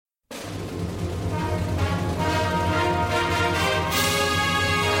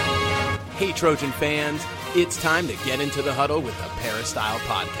Hey Trojan fans, it's time to get into the huddle with the Peristyle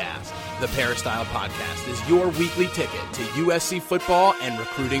Podcast. The Peristyle Podcast is your weekly ticket to USC football and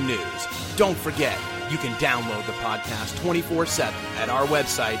recruiting news. Don't forget, you can download the podcast 24/7 at our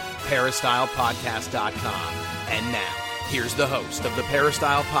website, peristylepodcast.com. And now, here's the host of the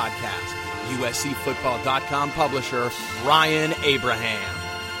Peristyle Podcast, USCfootball.com publisher, Ryan Abraham.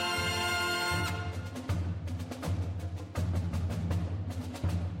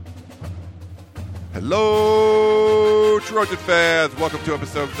 Hello, Trojan fans. Welcome to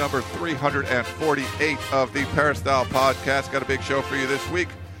episode number 348 of the Peristyle Podcast. Got a big show for you this week,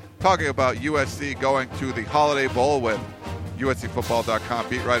 talking about USC going to the Holiday Bowl with USCfootball.com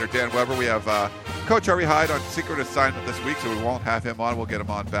beat writer Dan Weber. We have Coach Harvey Hyde on secret assignment this week, so we won't have him on. We'll get him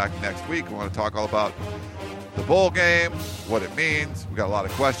on back next week. We want to talk all about the bowl game, what it means. We got a lot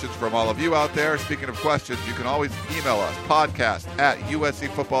of questions from all of you out there. Speaking of questions, you can always email us, podcast at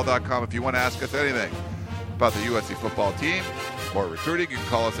USCfootball.com. If you want to ask us anything about the USC football team or recruiting, you can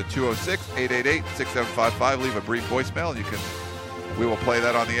call us at 206-888-6755. Leave a brief voicemail, and we will play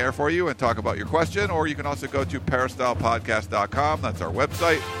that on the air for you and talk about your question. Or you can also go to peristylepodcast.com. That's our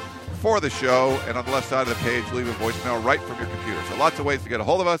website for the show. And on the left side of the page, leave a voicemail right from your computer. So lots of ways to get a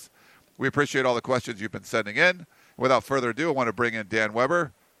hold of us. We appreciate all the questions you've been sending in. Without further ado, I want to bring in Dan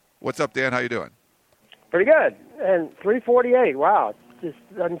Weber. What's up, Dan? How you doing? Pretty good. And 348. Wow. It just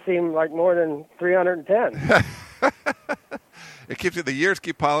doesn't seem like more than 310. The years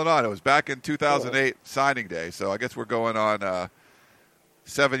keep piling on. It was back in 2008 signing day, so I guess we're going on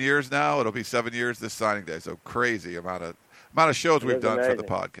 7 years now. It'll be 7 years this signing day. So crazy amount of shows we've done for the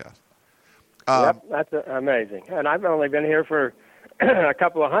podcast. Yep, that's amazing. And I've only been here for a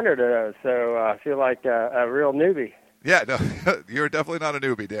couple of hundred of those, so I feel like a real newbie. Yeah, no, you're definitely not a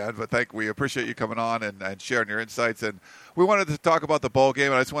newbie, Dan, but we appreciate you coming on and sharing your insights. And we wanted to talk about the bowl game,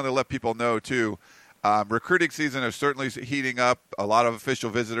 and I just wanted to let people know, too, recruiting season is certainly heating up. A lot of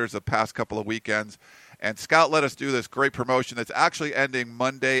official visitors the past couple of weekends. And Scout let us do this great promotion that's actually ending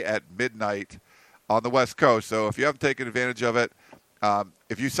Monday at midnight on the West Coast. So if you haven't taken advantage of it,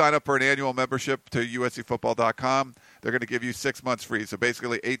 if you sign up for an annual membership to USCfootball.com, they're going to give you 6 months free. So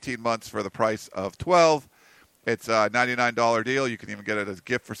basically 18 months for the price of 12. It's a $99 deal. You can even get it as a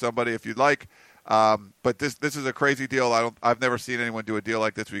gift for somebody if you'd like. But this is a crazy deal. I've never seen anyone do a deal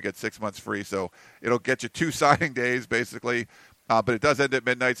like this where you get 6 months free. So it'll get you 2 signing days basically. But it does end at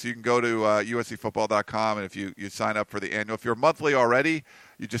midnight, so you can go to USCfootball.com, and if you sign up for the annual. If you're monthly already,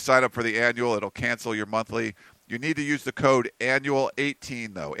 you just sign up for the annual. It'll cancel your monthly. You need to use the code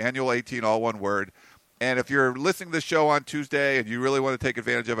ANNUAL18, though. ANNUAL18, all one word. And if you're listening to the show on Tuesday and you really want to take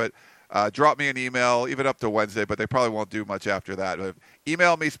advantage of it, drop me an email, even up to Wednesday, but they probably won't do much after that.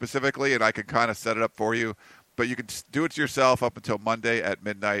 Email me specifically, and I can kind of set it up for you. But you can do it yourself up until Monday at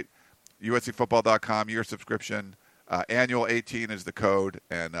midnight. USCfootball.com, your subscription. Annual18 is the code.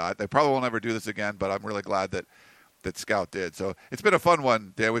 And they probably won't ever do this again, but I'm really glad that Scout did. So it's been a fun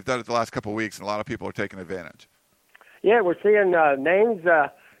one, Dan. We've done it the last couple of weeks, and a lot of people are taking advantage. Yeah, we're seeing names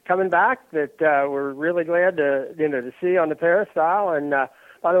coming back that we're really glad to see on the Peristyle. And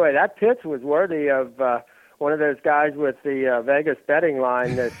by the way, that pitch was worthy of one of those guys with the Vegas betting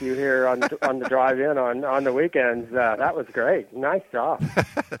line that you hear on the drive-in on the weekends. That was great. Nice job.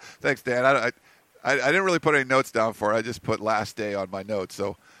 Thanks, Dan. I didn't really put any notes down for it. I just put last day on my notes.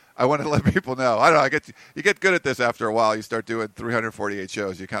 So I wanted to let people know. I don't know. You get good at this after a while. You start doing 348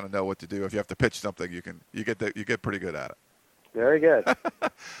 shows. You kind of know what to do. If you have to pitch something, you get pretty good at it. Very good.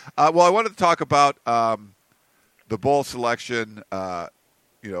 Well, I wanted to talk about the bowl selection.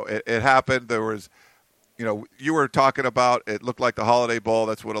 It happened. There was, you were talking about it looked like the Holiday Bowl.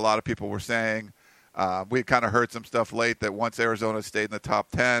 That's what a lot of people were saying. We kind of heard some stuff late that once Arizona stayed in the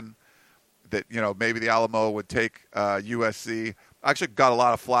top 10, that maybe the Alamo would take USC. I actually got a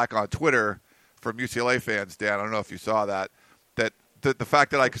lot of flack on Twitter from UCLA fans, Dan. I don't know if you saw that. That the fact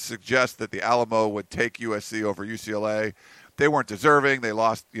that I could suggest that the Alamo would take USC over UCLA. They weren't deserving. They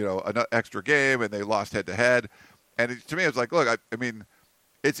lost, an extra game, and they lost head-to-head. And to me, it was like, look, I mean,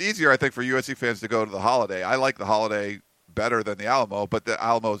 it's easier, I think, for USC fans to go to the Holiday. I like the Holiday better than the Alamo, but the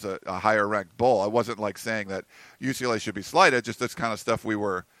Alamo's a higher-ranked bowl. I wasn't, saying that UCLA should be slighted, just this kind of stuff we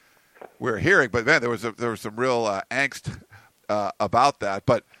were hearing. But, man, there was some real angst about that.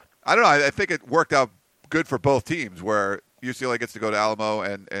 But I don't know. I think it worked out good for both teams where UCLA gets to go to Alamo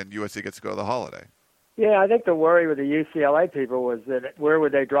and USC gets to go to the Holiday. Yeah, I think the worry with the UCLA people was that where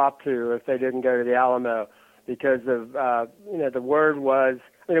would they drop to if they didn't go to the Alamo, because of the word was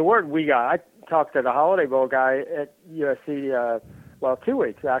the word we got. I talked to the Holiday Bowl guy at USC 2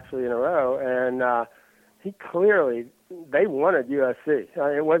 weeks actually in a row, and he clearly they wanted USC.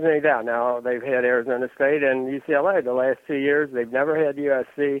 It wasn't any doubt. Now, they've had Arizona State and UCLA the last 2 years. They've never had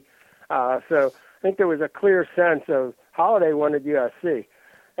USC. So I think there was a clear sense of Holiday wanted USC.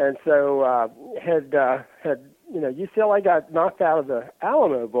 And so had UCLA got knocked out of the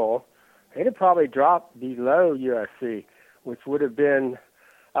Alamo Bowl, they'd have probably dropped below USC, which would have been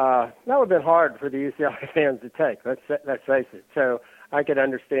that would have been hard for the UCLA fans to take. Let's face it. So I could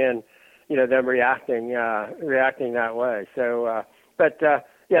understand, them reacting that way. So,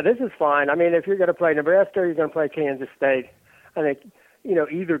 this is fine. I mean, if you're going to play Nebraska, or you're going to play Kansas State. I think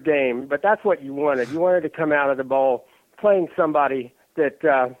either game. But that's what you wanted. You wanted to come out of the bowl playing somebody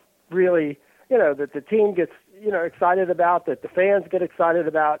that really, that the team gets, excited about, that the fans get excited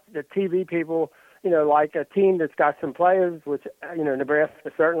about, the TV people, like a team that's got some players, which,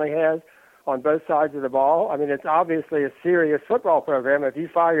 Nebraska certainly has on both sides of the ball. I mean, it's obviously a serious football program. If you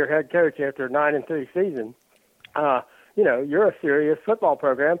fire your head coach after a 9-3 season, you're a serious football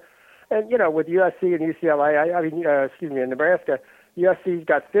program. And, with USC and UCLA, Nebraska, USC's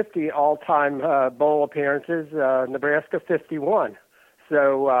got 50 all-time bowl appearances, Nebraska 51.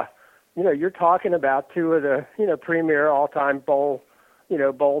 So, you're talking about two of the, premier all-time bowl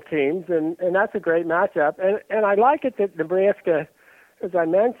teams, and that's a great matchup. And I like it that Nebraska, as I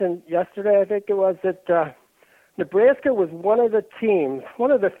mentioned yesterday, I think it was that Nebraska was one of the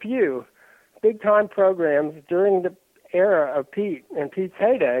few big-time programs during the era of Pete and Pete's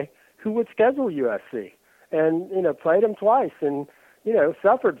heyday who would schedule USC and, played them twice and,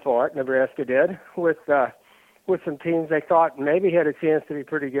 suffered for it, Nebraska did, with some teams they thought maybe had a chance to be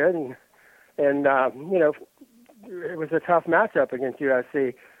pretty good. And it was a tough matchup against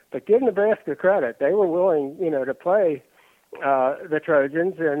USC. But give Nebraska credit. They were willing, to play the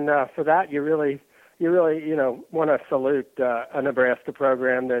Trojans. And for that, you really, want to salute a Nebraska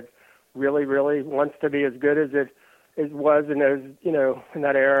program that really, really wants to be as good as it was in those, in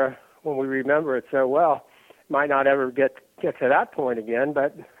that era when we remember it so well. Might not ever get to that point again,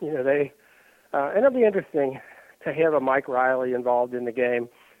 but, they and it'll be interesting to have a Mike Riley involved in the game,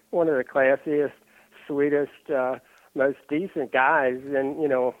 one of the classiest, sweetest, most decent guys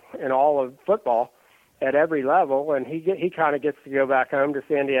in all of football at every level. And he kind of gets to go back home to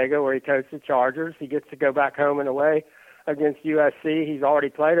San Diego where he coached the Chargers. He gets to go back home in a way against USC. He's already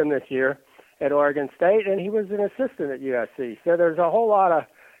played them this year at Oregon State, and he was an assistant at USC. So there's a whole lot of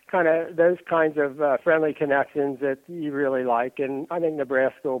those kinds of friendly connections that you really like. And I think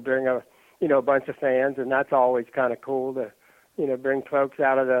Nebraska will bring a bunch of fans, and that's always kind of cool to, bring folks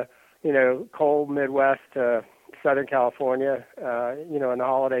out of the, cold Midwest to Southern California, in the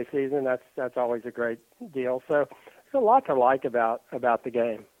holiday season. That's always a great deal. So there's a lot to like about the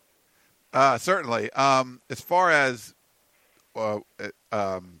game. Certainly. As far as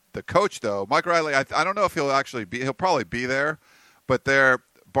the coach, though, Mike Riley, I don't know if he'll probably be there, but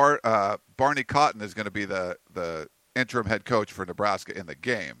Barney Cotton is going to be the interim head coach for Nebraska in the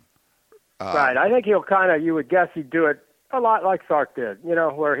game. Right. I think you would guess he'd do it a lot like Sark did,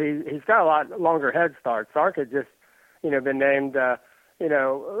 where he's got a lot longer head start. Sark had just, been named,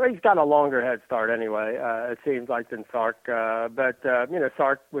 he's got a longer head start anyway, it seems like, than Sark. But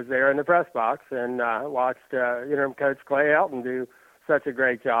Sark was there in the press box and watched interim coach Clay Elton do such a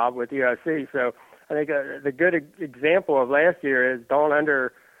great job with USC. So I think the good example of last year is don't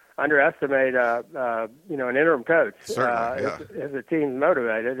underestimate, an interim coach. If the team's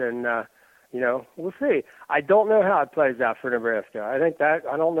motivated, and we'll see. I don't know how it plays out for Nebraska. I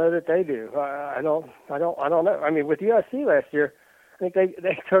don't know that they do. I don't know. I mean, with USC last year, I think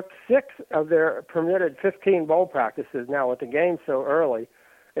they took 6 of their permitted 15 bowl practices. Now with the game so early,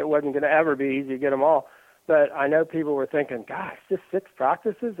 it wasn't going to ever be easy to get them all. But I know people were thinking, gosh, just 6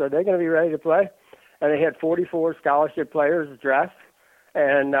 practices? Are they going to be ready to play? And they had 44 scholarship players dressed,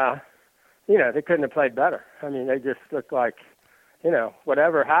 and they couldn't have played better. I mean, they just looked like,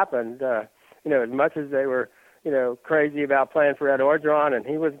 whatever happened. As much as they were, crazy about playing for Ed Orgeron and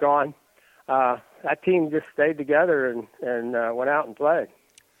he was gone, that team just stayed together and went out and played.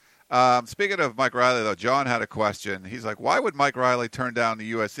 Speaking of Mike Riley, though, John had a question. He's like, why would Mike Riley turn down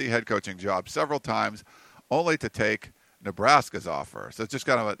the USC head coaching job several times only to take Nebraska's offer? So it's just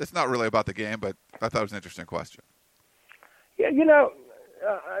it's not really about the game, but I thought it was an interesting question. Yeah,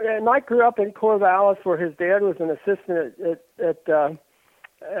 Mike grew up in Corvallis where his dad was an assistant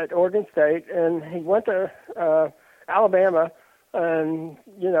at Oregon State, and he went to Alabama, and,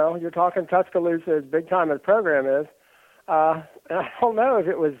 you're talking Tuscaloosa as big time as the program is. I don't know if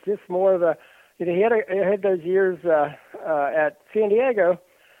it was just more of he had those years at San Diego,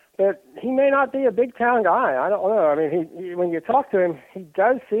 but he may not be a big town guy. I don't know. I mean, he when you talk to him, he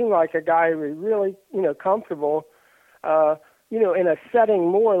does seem like a guy who's really, comfortable in a setting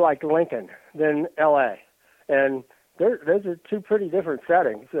more like Lincoln than L.A. And those are two pretty different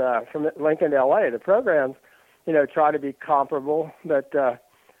settings from Lincoln to L.A. The programs, try to be comparable, but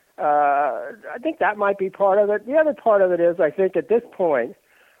I think that might be part of it. The other part of it is, I think at this point,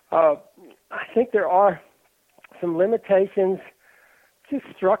 I think there are some limitations, just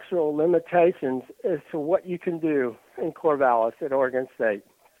structural limitations as to what you can do in Corvallis at Oregon State.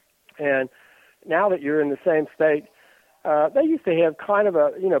 And now that you're in the same state, they used to have kind of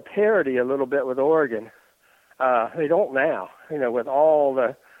a, parity a little bit with Oregon. They don't now, with all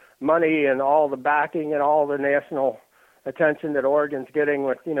the money and all the backing and all the national attention that Oregon's getting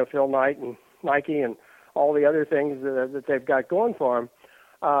with, Phil Knight and Nike and all the other things that they've got going for them.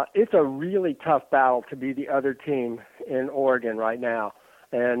 It's a really tough battle to be the other team in Oregon right now.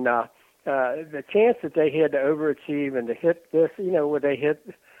 And the chance that they had to overachieve and to hit this, where they hit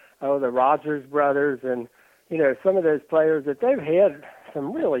the Rogers brothers and, some of those players that they've had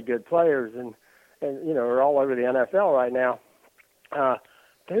some really good players and are all over the NFL right now.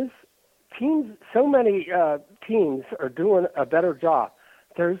 Those teams, so many teams are doing a better job.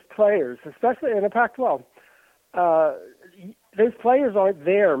 Those players, especially in the Pac-12, those players aren't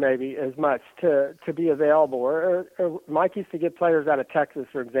there maybe as much to be available. Or Mike used to get players out of Texas,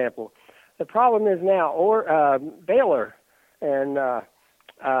 for example. The problem is now, Baylor and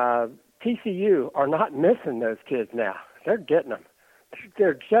TCU are not missing those kids now. They're getting them.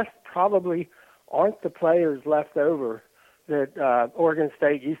 There just probably aren't the players left over that Oregon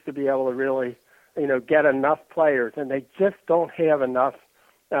State used to be able to really, get enough players, and they just don't have enough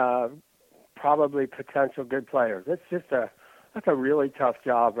probably potential good players. That's a really tough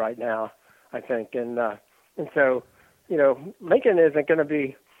job right now, I think, and so Lincoln isn't going to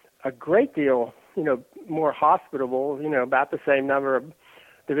be a great deal more hospitable, about the same number of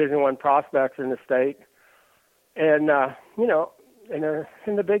Division I prospects in the state, and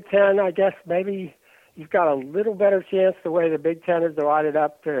in the Big Ten, I guess maybe you've got a little better chance the way the Big Ten is divided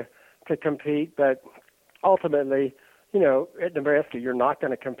up to compete, but ultimately, at Nebraska, you're not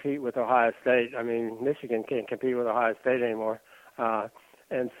going to compete with Ohio State. I mean, Michigan can't compete with Ohio State anymore.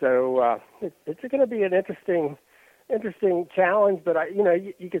 And so it's going to be an interesting challenge, but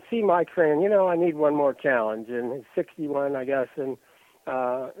you can see Mike saying, I need one more challenge, and he's 61, I guess, and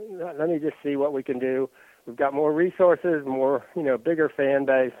let me just see what we can do. We've got more resources, more, bigger fan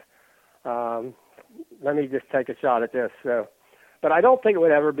base. Let me just take a shot at this. So, but I don't think it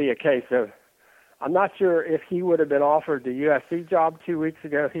would ever be a case of, I'm not sure if he would have been offered the USC job 2 weeks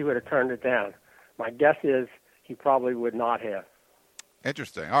ago, he would have turned it down. My guess is he probably would not have.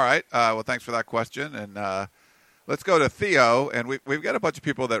 Interesting. All right. Well, thanks for that question. And let's go to Theo. And we've got a bunch of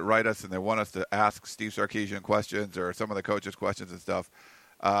people that write us and they want us to ask Steve Sarkisian questions or some of the coaches' questions and stuff.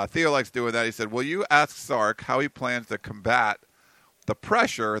 Theo likes doing that. He said, will you ask Sark how he plans to combat the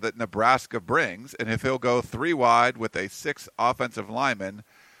pressure that Nebraska brings and if he'll go 3 wide with a 6 offensive lineman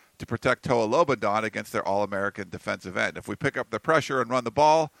to protect Toa Lobodon against their All-American defensive end? If we pick up the pressure and run the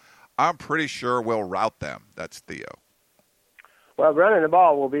ball, I'm pretty sure we'll rout them. That's Theo. Well, running the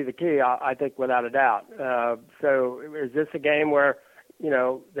ball will be the key, I think, without a doubt. So is this a game where,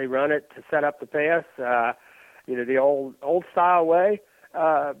 they run it to set up the pass, the old style way?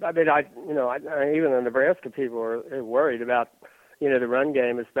 Even the Nebraska people are worried about, the run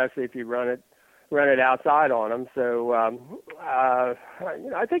game, especially if you run it outside on them. So, I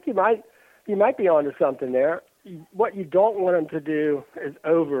think you might be onto something there. What you don't want them to do is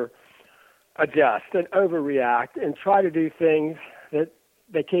adjust and overreact and try to do things that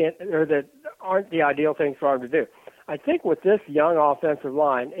they can't or that aren't the ideal things for them to do. I think with this young offensive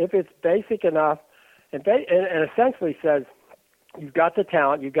line, if it's basic enough and essentially says, you've got the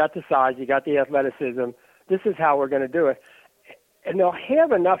talent, you've got the size, you got the athleticism, this is how we're going to do it. And they'll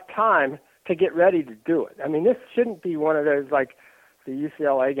have enough time to get ready to do it. I mean, this shouldn't be one of those like the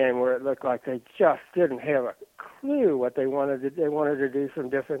UCLA game where it looked like they just didn't have a clue what they wanted to do. They wanted to do some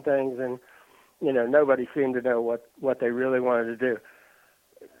different things, and nobody seemed to know what they really wanted to do.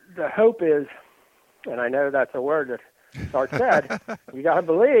 The hope is, and I know that's a word that Sark said, you got to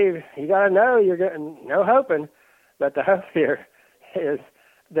believe, you got to know, you're getting no hoping, but the hope here is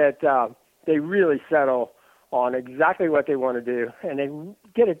that they really settle on exactly what they want to do, and they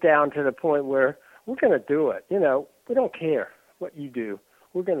get it down to the point where we're going to do it. We don't care what you do.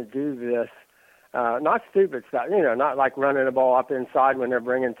 We're going to do this. Not stupid stuff, not like running the ball up inside when they're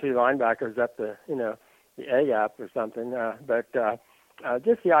bringing 2 linebackers up the A-gap or something, but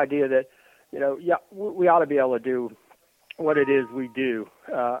just the idea that, we ought to be able to do what it is we do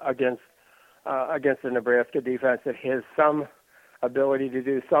against the Nebraska defense that has some ability to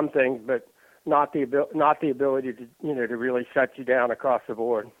do some things, but not the ability to to really shut you down across the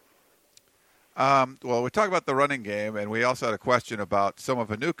board. Well, we talked about the running game, and we also had a question about Soma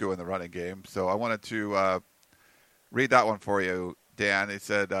Vanuku in the running game. So I wanted to read that one for you, Dan. He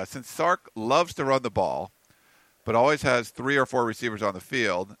said, since Sark loves to run the ball, but always has 3 or 4 receivers on the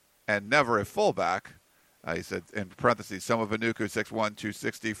field and never a fullback, he said, in parentheses, Soma Vanuku, 6'1",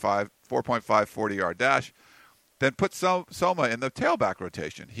 260, 4.5 40-yard dash, then put Soma in the tailback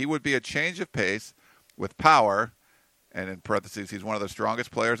rotation. He would be a change of pace with power, and in parentheses, he's one of the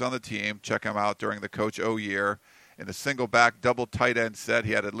strongest players on the team. Check him out during the Coach O year. In the single back, double tight end set,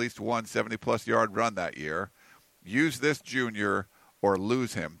 he had at least one 70-plus yard run that year. Use this junior or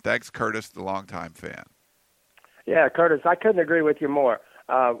lose him. Thanks, Curtis, the longtime fan. Yeah, Curtis, I couldn't agree with you more.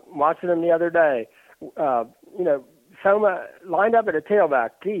 Watching him the other day, Soma lined up at a tailback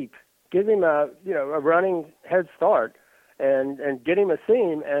deep, give him a running head start, and get him a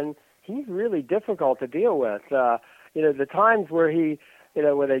seam, and he's really difficult to deal with. The times where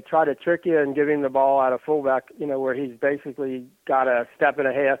where they try to trick you and give him the ball out of fullback, where he's basically got a step and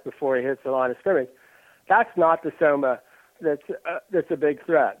a half before he hits the line of scrimmage, that's not the Soma that's a big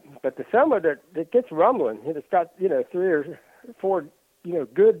threat. But the Soma that gets rumbling, it's got 3 or 4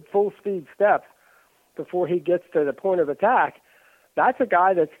 good full speed steps before he gets to the point of attack. That's a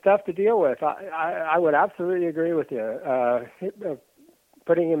guy that's tough to deal with. I would absolutely agree with you.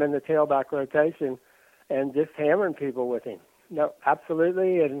 Putting him in the tailback rotation and just hammering people with him. No,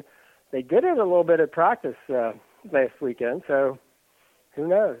 absolutely. And they did it a little bit at practice last weekend, so who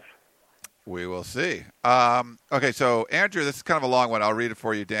knows? We will see. Okay, so Andrew, this is kind of a long one. I'll read it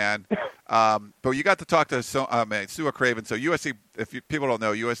for you, Dan. But you got to talk to Sua Craven. So USC, people don't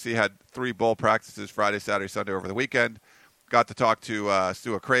know, USC had 3 bowl practices Friday, Saturday, Sunday over the weekend. Got to talk to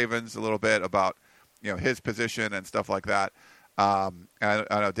Sua Cravens a little bit about his position and stuff like that. I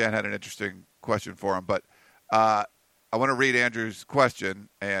know Dan had an interesting question for him, but I want to read Andrew's question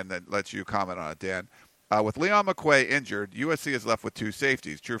and then let you comment on it, Dan. With Leon McQuay injured, USC is left with 2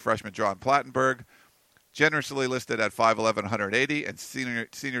 safeties. True freshman John Plattenberg, generously listed at 5'11", 180, and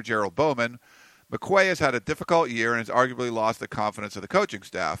senior Gerald Bowman. McQuay has had a difficult year and has arguably lost the confidence of the coaching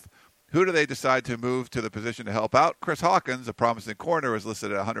staff. Who do they decide to move to the position to help out? Chris Hawkins, a promising corner, is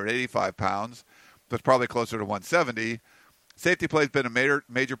listed at 185 pounds, but probably closer to 170. Safety play has been a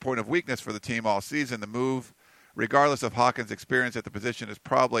major point of weakness for the team all season. The move, regardless of Hawkins' experience at the position, is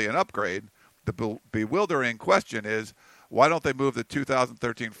probably an upgrade. The bewildering question is, why don't they move the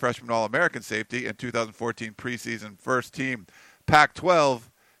 2013 freshman All-American safety and 2014 preseason first-team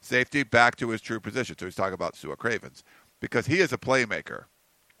Pac-12 safety back to his true position? So he's talking about Sua Cravens. Because he is a playmaker.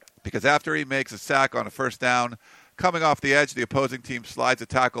 Because after he makes a sack on a first down, coming off the edge, the opposing team slides a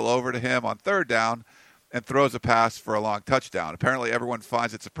tackle over to him on third down and throws a pass for a long touchdown. Apparently everyone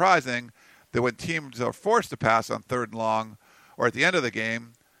finds it surprising that when teams are forced to pass on third and long or at the end of the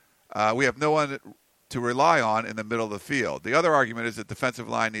game, we have no one to rely on in the middle of the field. The other argument is that defensive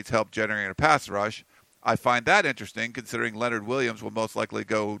line needs help generating a pass rush. I find that interesting considering Leonard Williams will most likely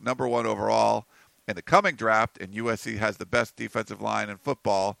go number 1 overall in the coming draft, and USC has the best defensive line in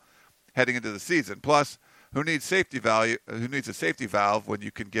football heading into the season. Plus, who needs a safety valve when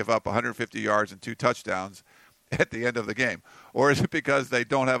you can give up 150 yards and 2 touchdowns at the end of the game? Or is it because they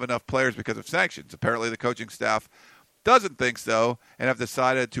don't have enough players because of sanctions? Apparently the coaching staff doesn't think so and have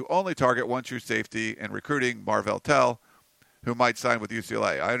decided to only target one true safety and recruiting Marvell Tell, who might sign with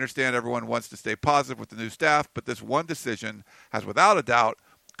UCLA. I understand everyone wants to stay positive with the new staff, but this one decision has without a doubt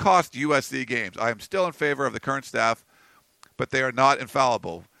cost USC games. I am still in favor of the current staff, but they are not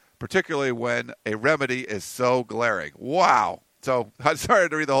infallible, particularly when a remedy is so glaring. Wow. So I'm sorry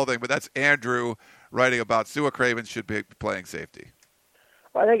to read the whole thing, but that's Andrew writing about Sua Cravens should be playing safety.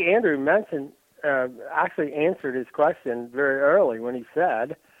 Well, I think Andrew actually answered his question very early when he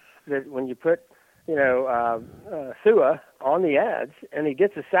said that when you put, Sua on the edge and he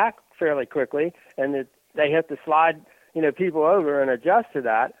gets a sack fairly quickly and that they have to slide, people over and adjust to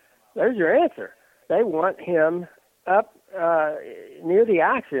that, there's your answer. They want him up near the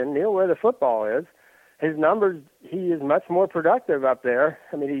action, near where the football is. His numbers, he is much more productive up there.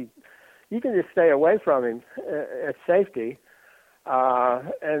 I mean, you can just stay away from him at safety.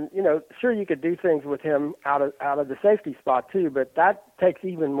 And, sure, you could do things with him out of the safety spot too, but that takes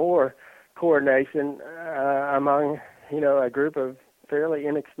even more coordination among, a group of fairly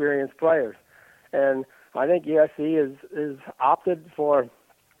inexperienced players. And I think USC is opted for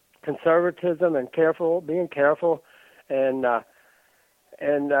conservatism and being careful and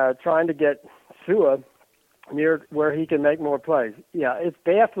trying to get Sua near where he can make more plays. Yeah, it's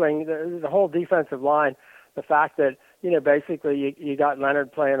baffling, the whole defensive line, the fact that basically you got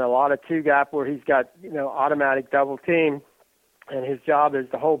Leonard playing a lot of two-gap where he's got, automatic double team, and his job is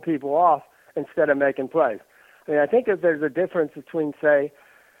to hold people off instead of making plays. I mean, I think that there's a difference between, say,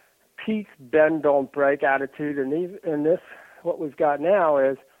 Pete's bend don't break attitude and this what we've got now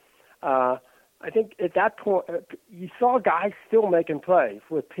is I think at that point you saw guys still making plays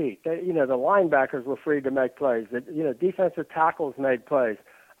with Pete. The linebackers were free to make plays. Defensive tackles made plays.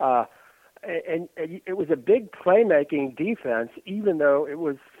 And it was a big playmaking defense, even though it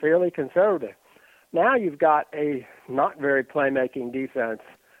was fairly conservative. Now you've got a not very playmaking defense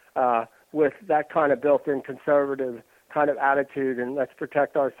with that kind of built-in conservative kind of attitude, and let's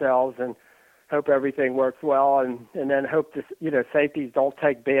protect ourselves and hope everything works well, and then hope safeties don't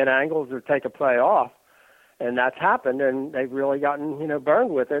take bad angles or take a play off. And that's happened, and they've really gotten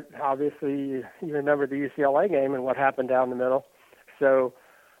burned with it. Obviously, you remember the UCLA game and what happened down the middle. So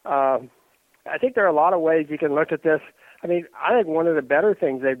I think there are a lot of ways you can look at this. I mean, I think one of the better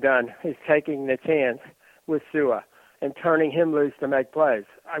things they've done is taking the chance with Sua and turning him loose to make plays.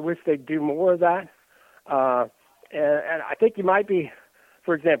 I wish they'd do more of that. And I think you might be,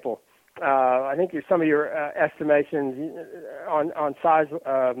 for example, I think some of your estimations on size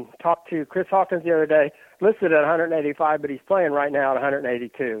talked to Chris Hawkins the other day, listed at 185, but he's playing right now at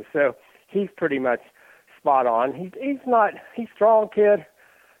 182. So he's pretty much spot on. He's a strong kid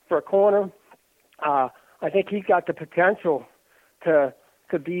for a corner. I think he's got the potential to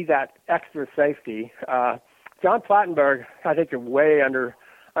be that extra safety. John Plattenberg, I think you're way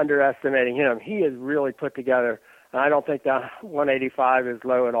underestimating him. He is really put together, and I don't think the 185 is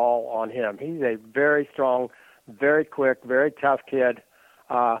low at all on him. He's a very strong, very quick, very tough kid.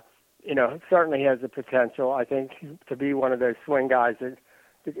 Certainly has the potential, I think, to be one of those swing guys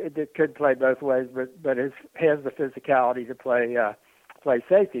that could play both ways, but has the physicality to play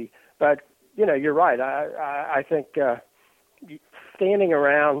safety. But you're right. I think standing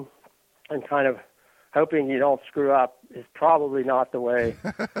around and kind of hoping you don't screw up is probably not the way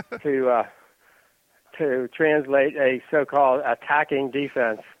to translate a so-called attacking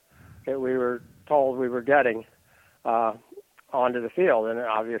defense that we were told we were getting onto the field. And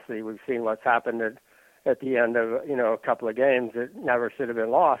obviously we've seen what's happened at the end of a couple of games that never should have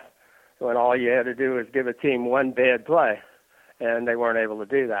been lost, when all you had to do was give a team one bad play, and they weren't able to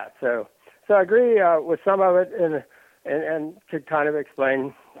do that. So I agree with some of it, and could kind of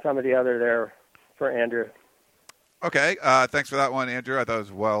explain some of the other there for Andrew. Okay, thanks for that one, Andrew. I thought it was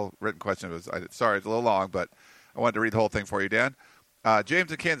a well-written question. Sorry, it's a little long, but I wanted to read the whole thing for you, Dan.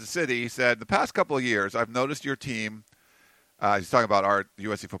 James in Kansas City said, the past couple of years, I've noticed your team, he's talking about our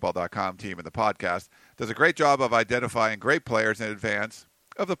USCFootball.com team in the podcast, does a great job of identifying great players in advance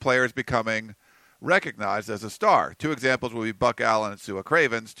of the players becoming recognized as a star. Two examples will be Buck Allen and Sua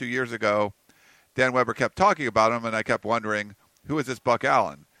Cravens. 2 years ago, Dan Weber kept talking about him, and I kept wondering, who is this Buck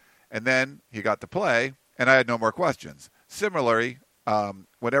Allen? And then he got to play, and I had no more questions. Similarly,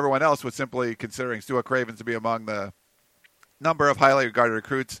 when everyone else was simply considering Sua Cravens to be among the number of highly regarded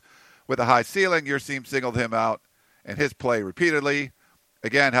recruits with a high ceiling, your team singled him out and his play repeatedly.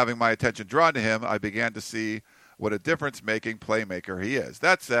 Again, having my attention drawn to him, I began to see what a difference-making playmaker he is.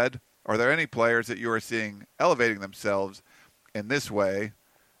 That said, are there any players that you are seeing elevating themselves in this way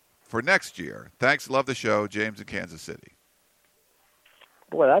for next year? Thanks. Love the show. James in Kansas City.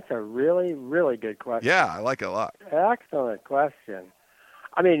 Boy, that's a really, really good question. Yeah, I like it a lot. Excellent question.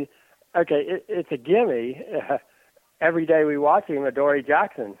 I mean, okay, it's a gimme. Every day we watch him, Adoree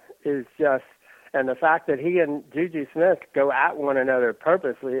Jackson is just, and the fact that he and Juju Smith go at one another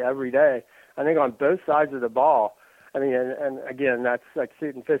purposely every day, I think on both sides of the ball. I mean, and again, that's like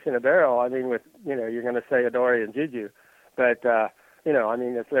shooting fish in a barrel. I mean, you're going to say Adoree and Juju. But, I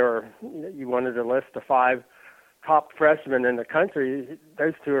mean, if you wanted to list the 5 top freshmen in the country,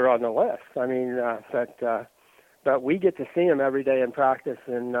 those 2 are on the list. I mean, but we get to see them every day in practice,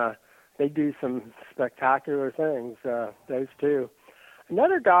 and they do some spectacular things, those 2.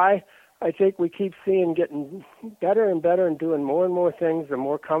 Another guy I think we keep seeing getting better and better and doing more and more things, the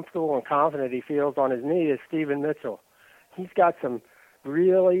more comfortable and confident he feels on his knee, is Stephen Mitchell. He's got some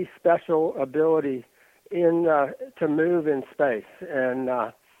really special ability to move in space, and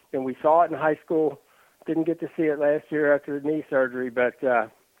we saw it in high school. Didn't get to see it last year after the knee surgery, but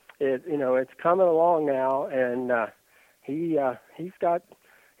it's coming along now, and he's got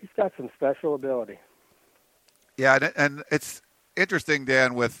some special ability. Yeah, and it's interesting,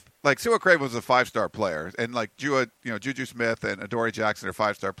 Dan, with like Sua Craven was a 5-star player, and like Juju Smith and Adoree Jackson are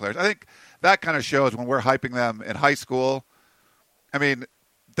 5-star players. I think that kind of shows when we're hyping them in high school. I mean,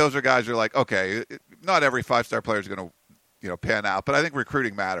 those are guys who are like, okay, not every 5-star player is going to pan out. But I think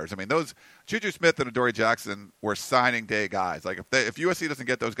recruiting matters. I mean, those Juju Smith and Adoree Jackson were signing day guys. Like if USC doesn't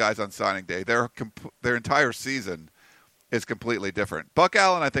get those guys on signing day, their entire season is completely different. Buck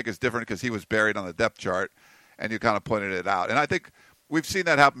Allen, I think, is different because he was buried on the depth chart, and you kind of pointed it out. And I think we've seen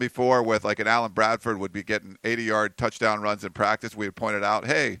that happen before with like an Alan Bradford would be getting 80-yard touchdown runs in practice. We had pointed out,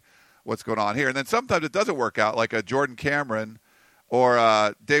 hey, what's going on here? And then sometimes it doesn't work out, like a Jordan Cameron or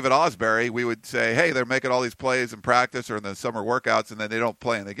David Osbury. We would say, hey, they're making all these plays in practice or in the summer workouts, and then they don't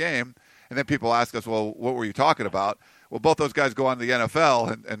play in the game. And then people ask us, well, what were you talking about? Well, both those guys go on to the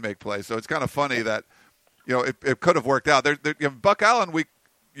NFL and make plays. So it's kind of funny that, it could have worked out. Buck Allen,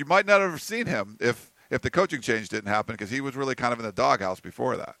 you might not have seen him if the coaching change didn't happen because he was really kind of in the doghouse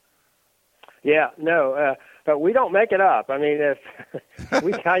before that. Yeah, no, but we don't make it up. I mean, if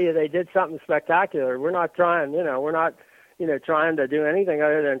we tell you they did something spectacular, we're not trying, trying to do anything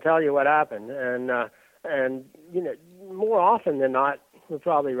other than tell you what happened. And more often than not, we're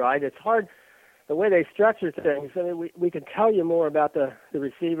probably right. It's hard. The way they structure things, I mean, we can tell you more about the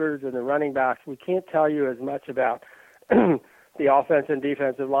receivers and the running backs. We can't tell you as much about the offense and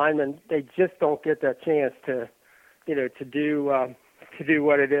defensive linemen. They just don't get that chance to do what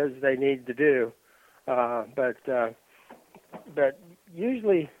it is they need to do. But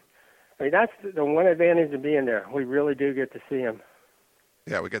usually, I mean, that's the one advantage of being there. We really do get to see them.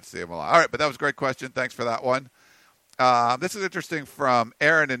 Yeah, we get to see them a lot. All right, but that was a great question. Thanks for that one. This is interesting from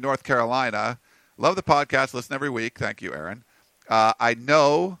Aaron in North Carolina. Love the podcast. Listen every week. Thank you, Aaron. I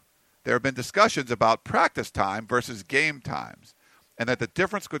know there have been discussions about practice time versus game times and that the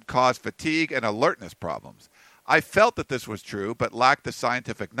difference could cause fatigue and alertness problems. I felt that this was true but lacked the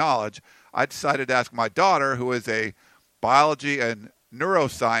scientific knowledge. I decided to ask my daughter, who is a biology and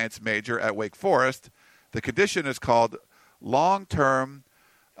neuroscience major at Wake Forest. The condition is called long-term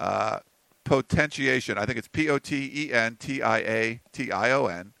potentiation. I think it's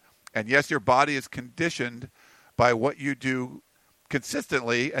Potentiation. And yes, your body is conditioned by what you do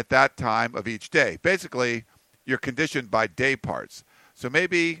consistently at that time of each day. Basically, you're conditioned by day parts. So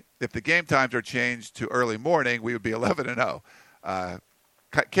maybe if the game times are changed to early morning, we would be 11-0.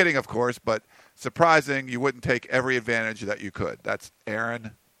 Kidding, of course, but surprising you wouldn't take every advantage that you could. That's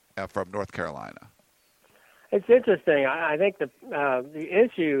Aaron from North Carolina. It's interesting. I think the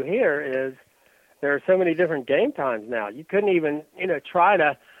issue here is there are so many different game times now. You couldn't even, try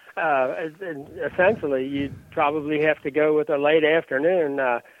to, essentially, you'd probably have to go with a late afternoon.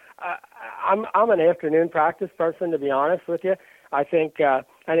 I'm an afternoon practice person, to be honest with you. I think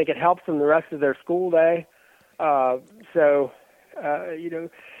it helps them the rest of their school day. For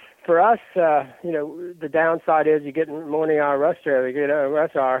us, the downside is you get morning hour rush hour. You get a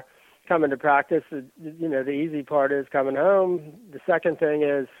rush hour coming to practice. The easy part is coming home. The second thing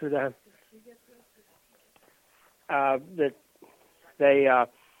is that they.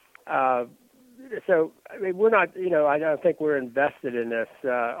 So I mean, we're not. I don't think we're invested in this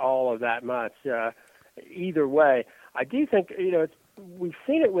all of that much. Either way, I do think we've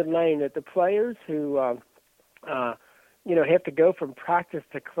seen it with Lane that the players who have to go from practice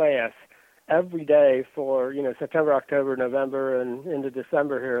to class every day for September, October, November, and into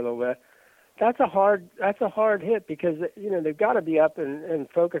December here a little bit. That's a hard hit because they've got to be up and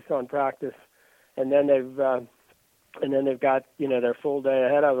focused on practice, and then they've got their full day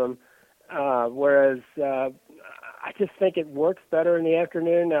ahead of them. Whereas I just think it works better in the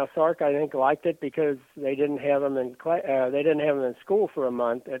afternoon. Now Sark, I think, liked it because they didn't have them in school for a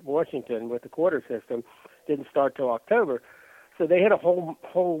month at Washington with the quarter system. Didn't start till October, so they had a whole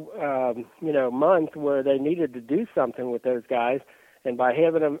month where they needed to do something with those guys. And by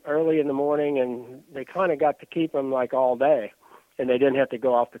having them early in the morning, and they kind of got to keep them like all day, and they didn't have to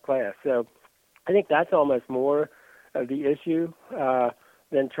go off to class. So I think that's almost more of the issue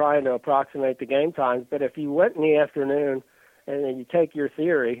than trying to approximate the game times. But if you went in the afternoon, and then you take your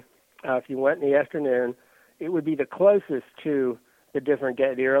theory, if you went in the afternoon, it would be the closest to the different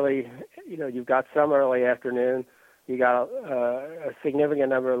the early. You've got some early afternoon, you got a significant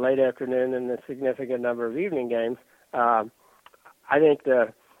number of late afternoon, and a significant number of evening games. I think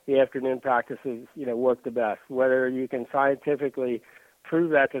the afternoon practices, work the best. Whether you can scientifically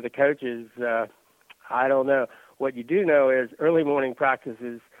prove that to the coaches, I don't know. What you do know is early morning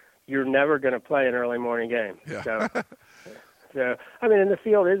practices, you're never going to play an early morning game. Yeah. So I mean, and the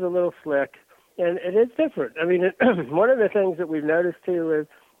field is a little slick, and it is different. I mean, one of the things that we've noticed too is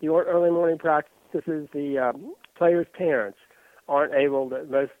the early morning practices, the players' parents aren't able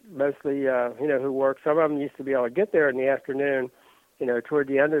to mostly who work. Some of them used to be able to get there in the afternoon. Toward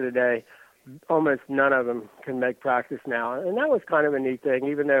the end of the day, almost none of them can make practice now. And that was kind of a neat thing,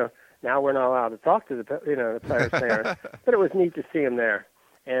 even though Now we're not allowed to talk to the players' parents, but it was neat to see them there.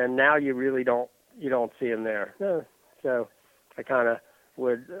 And now you really don't see them there. No. So I kind of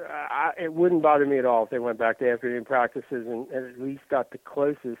would. It wouldn't bother me at all if they went back to afternoon practices and at least got the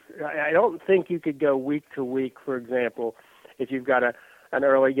closest. I don't think you could go week to week, for example, if you've got an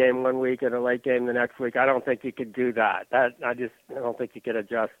early game one week and a late game the next week. I don't think you could do that. I don't think you could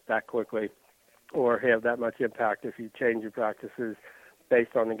adjust that quickly or have that much impact if you change your practices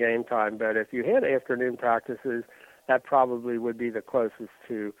based on the game time. But if you had afternoon practices, that probably would be the closest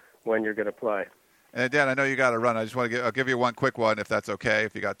to when you're going to play. And Dan, I know you got to run. I just want to I'll give you one quick one, if that's okay,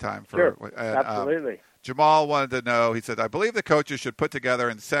 if you got time for. Sure, absolutely. Jamal wanted to know. He said, "I believe the coaches should put together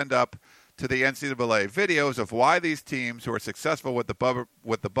and send up to the NCAA videos of why these teams who are successful with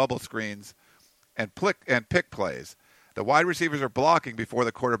the bubble screens and pick plays. The wide receivers are blocking before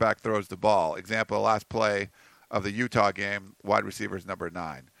the quarterback throws the ball. Example: the last play of the Utah game, wide receivers number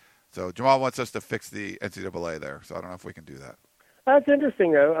 9. So Jamal wants us to fix the NCAA there. So I don't know if we can do that. That's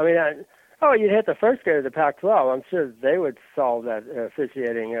interesting, though. I mean, you'd have to first go to the Pac-12. I'm sure they would solve that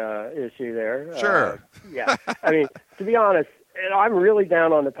officiating issue there. Sure. Yeah. I mean, to be honest, I'm really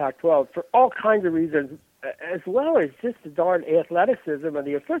down on the Pac-12 for all kinds of reasons, as well as just the darn athleticism of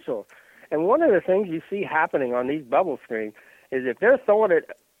the officials. And one of the things you see happening on these bubble screens is if they're throwing it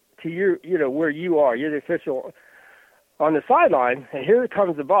to you, where you are, you're the official on the sideline, and here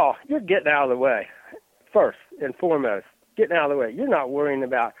comes the ball, you're getting out of the way first and foremost. Getting out of the way. You're not worrying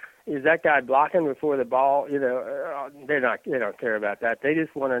about, is that guy blocking before the ball? They don't care about that. They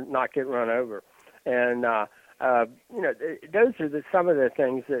just want to not get run over. And those are some of the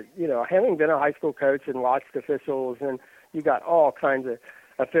things that, having been a high school coach and watched officials, and you got all kinds of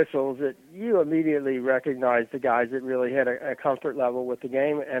officials that you immediately recognize the guys that really had a comfort level with the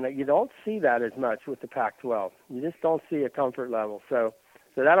game, and you don't see that as much with the Pac-12. You just don't see a comfort level. So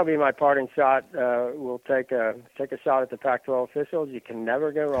that'll be my parting shot. We'll take a shot at the Pac-12 officials. You can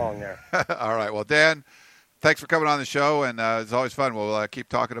never go wrong there. All right. Well, Dan, thanks for coming on the show, and it's always fun. We'll keep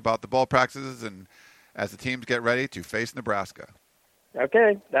talking about the bowl practices and as the teams get ready to face Nebraska.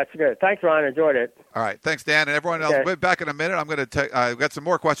 Okay, that's good. Thanks, Ryan. Enjoyed it. All right, thanks, Dan, and everyone else. Okay. We'll be back in a minute. I'm going to I've got some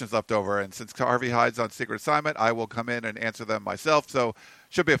more questions left over, and since Harvey Hyde's on secret assignment, I will come in and answer them myself. So,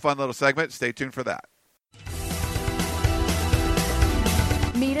 should be a fun little segment. Stay tuned for that.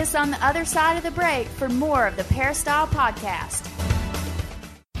 Meet us on the other side of the break for more of the Peristyle Podcast.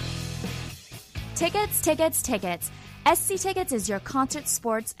 Tickets. SC Tickets is your concert,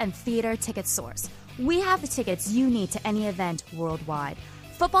 sports, and theater ticket source. We have the tickets you need to any event worldwide.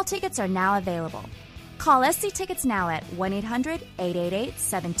 Football tickets are now available. Call SC Tickets now at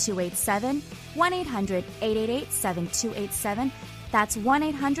 1-800-888-7287, 1-800-888-7287. That's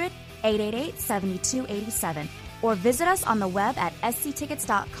 1-800-888-7287. Or visit us on the web at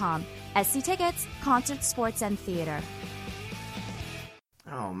sctickets.com. SC Tickets, concert, sports, and theater.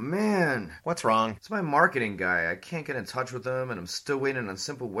 Oh, man. What's wrong? It's my marketing guy. I can't get in touch with him, and I'm still waiting on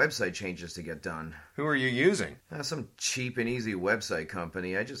simple website changes to get done. Who are you using? Some cheap and easy website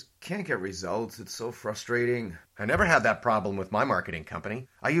company. I just can't get results. It's so frustrating. I never had that problem with my marketing company.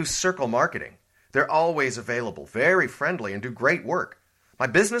 I use Circle Marketing. They're always available, very friendly, and do great work. My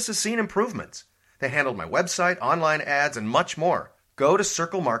business has seen improvements. They handled my website, online ads, and much more. Go to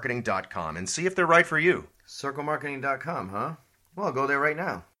circlemarketing.com and see if they're right for you. Circlemarketing.com, huh? Well, I'll go there right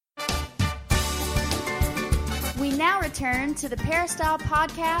now. We now return to the Peristyle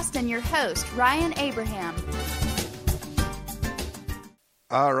Podcast and your host, Ryan Abraham.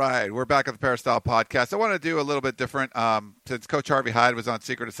 All right, we're back at the Peristyle Podcast. I want to do a little bit different. Since Coach Harvey Hyde was on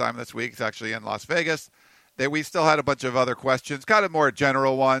secret assignment this week, he's actually in Las Vegas. We still had a bunch of other questions, kind of more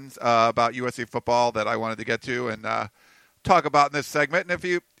general ones about USC football that I wanted to get to and talk about in this segment.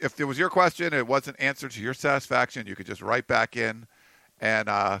 And if it was your question and it wasn't answered to your satisfaction, you could just write back in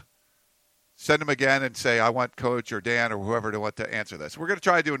and send them again and say, I want Coach or Dan or whoever to want to answer this. We're going to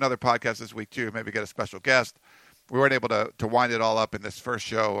try to do another podcast this week too, maybe get a special guest. We weren't able to wind it all up in this first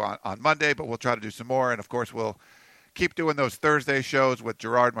show on Monday, but we'll try to do some more. And, of course, we'll keep doing those Thursday shows with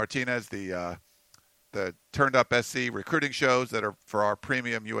Gerard Martinez, the Turned Up SC recruiting shows that are for our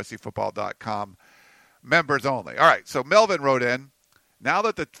premium USCFootball.com members only. All right, so Melvin wrote in, now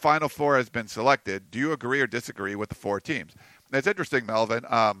that the Final Four has been selected, do you agree or disagree with the 4 teams? And it's interesting, Melvin.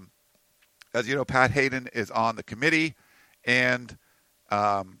 As you know, Pat Hayden is on the committee, and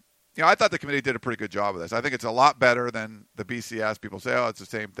I thought the committee did a pretty good job of this. I think it's a lot better than the BCS. People say, it's the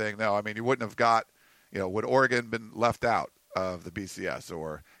same thing. No, I mean, you wouldn't have got, would Oregon been left out of the BCS,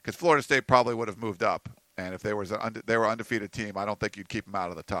 or because Florida State probably would have moved up, and if they were an undefeated team, I don't think you'd keep them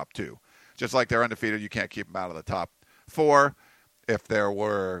out of the top 2. Just like they're undefeated, you can't keep them out of the top 4. If there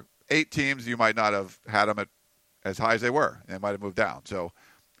were 8 teams, you might not have had them at as high as they were. They might have moved down. So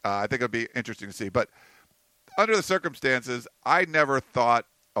I think it'll be interesting to see. But under the circumstances, I never thought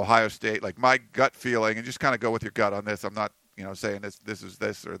Ohio State, like my gut feeling, and just kind of go with your gut on this. I'm not, saying this is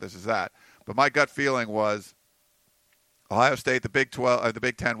this or this is that. But my gut feeling was Ohio State, the Big 12, the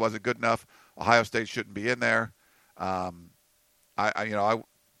Big 10 wasn't good enough. Ohio State shouldn't be in there. I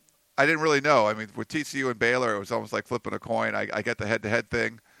didn't really know. I mean, with TCU and Baylor, it was almost like flipping a coin. I get the head-to-head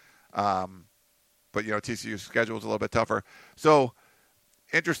thing. But, TCU's schedule was a little bit tougher. So,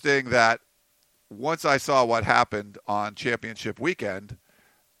 interesting that once I saw what happened on championship weekend,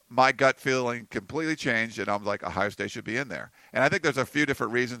 my gut feeling completely changed, and I'm like, Ohio State should be in there. And I think there's a few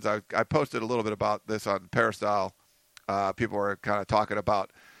different reasons. I posted a little bit about this on Peristyle. People were kind of talking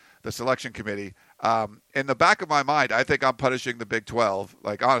about the selection committee. In the back of my mind, I think I'm punishing the Big 12,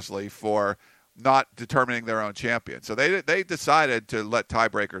 like honestly, for not determining their own champion. So they decided to let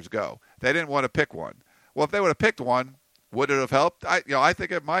tiebreakers go. They didn't want to pick one. Well, if they would have picked one, would it have helped? I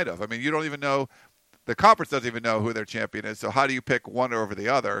think it might have. I mean, you don't even know. The conference doesn't even know who their champion is. So how do you pick one over the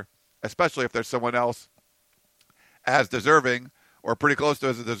other, especially if there's someone else as deserving or pretty close to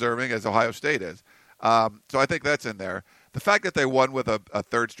as deserving as Ohio State is? So I think that's in there. The fact that they won with a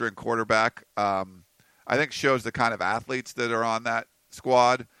third-string quarterback, I think shows the kind of athletes that are on that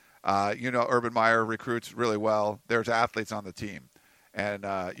squad. Urban Meyer recruits really well. There's athletes on the team. And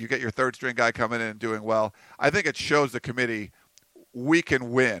you get your third-string guy coming in and doing well. I think it shows the committee we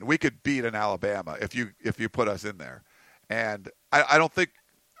can win. We could beat an Alabama if you put us in there. And I don't think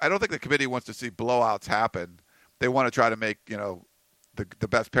the committee wants to see blowouts happen. They want to try to make the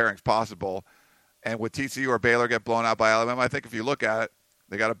best pairings possible. And would TCU or Baylor get blown out by Alabama? I think if you look at it,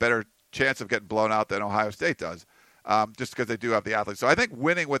 they got a better chance of getting blown out than Ohio State does, just because they do have the athletes. So I think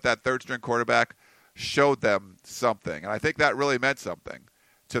winning with that third-string quarterback showed them something, and I think that really meant something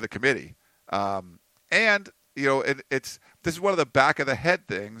to the committee. This is one of the back-of-the-head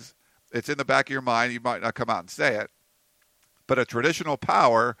things. It's in the back of your mind. You might not come out and say it, but a traditional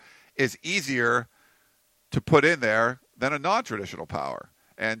power is easier to put in there than a non-traditional power.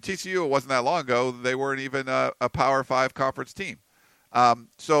 And TCU, it wasn't that long ago, they weren't even a Power 5 conference team. And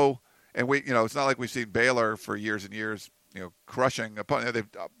it's not like we've seen Baylor for years and years, crushing opponents.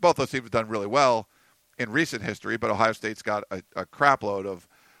 Both those teams have done really well in recent history, but Ohio State's got a crap load of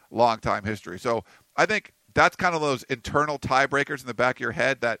long-time history. So I think that's kind of those internal tiebreakers in the back of your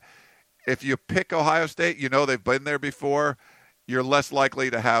head that if you pick Ohio State, they've been there before, you're less likely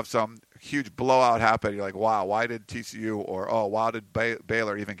to have some huge blowout happen. You're like, wow, why did TCU or why did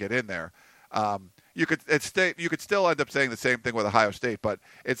Baylor even get in there? You could still end up saying the same thing with Ohio State, but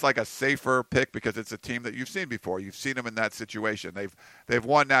it's like a safer pick because it's a team that you've seen before. You've seen them in that situation. They've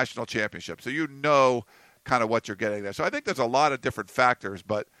won national championships, so kind of what you're getting there. So I think there's a lot of different factors,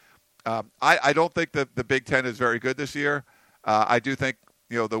 but I don't think that the Big Ten is very good this year. I do think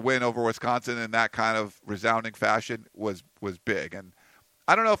the win over Wisconsin in that kind of resounding fashion was big, and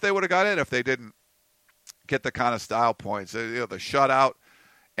I don't know if they would have got in if they didn't get the kind of style points. The shutout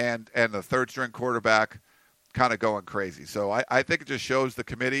and the third-string quarterback kind of going crazy. So I think it just shows the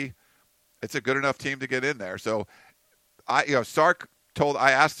committee it's a good enough team to get in there. So I asked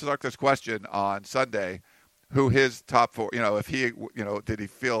Sark this question on Sunday, who his top four, if he, did he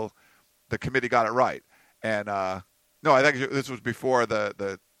feel the committee got it right? And no, I think this was before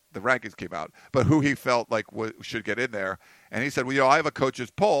the rankings came out, but who he felt like should get in there. And he said, well, I have a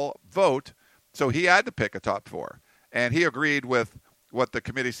coach's poll vote, so he had to pick a top four. And he agreed with what the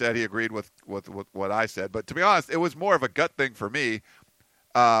committee said. He agreed with what I said. But to be honest, it was more of a gut thing for me.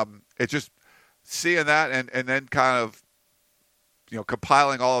 It's just seeing that and then kind of,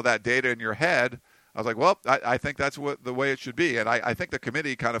 compiling all of that data in your head. I was like, well, I think that's the way it should be. And I think the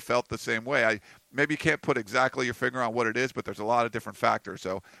committee kind of felt the same way. Maybe you can't put exactly your finger on what it is, but there's a lot of different factors.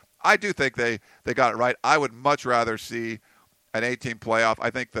 So I do think they got it right. I would much rather see an 8-team playoff. I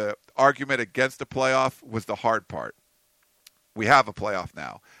think the argument against a playoff was the hard part. We have a playoff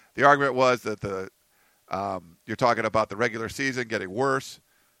now. The argument was that you're talking about the regular season getting worse.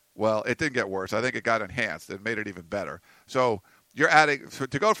 Well, it didn't get worse. I think it got enhanced. It made it even better. So you're adding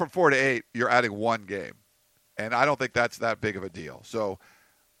to go from 4 to 8. You're adding one game, and I don't think that's that big of a deal. So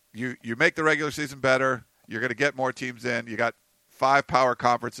you make the regular season better. You're going to get more teams in. You got 5 power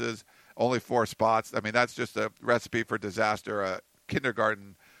conferences, only 4 spots. I mean, that's just a recipe for disaster. A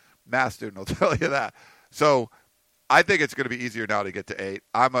kindergarten math student will tell you that. So I think it's going to be easier now to get to 8.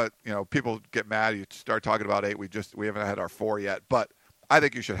 People get mad. You start talking about 8. We haven't had our 4 yet, but I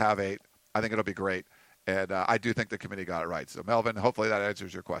think you should have 8. I think it'll be great. And I do think the committee got it right. So, Melvin, hopefully that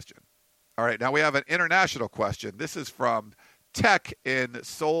answers your question. All right, now we have an international question. This is from Tech in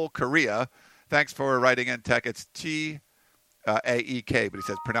Seoul, Korea. Thanks for writing in, Tech. It's T-A-E-K, but he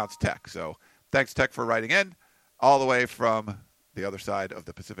says pronounced Tech. So thanks, Tech, for writing in all the way from the other side of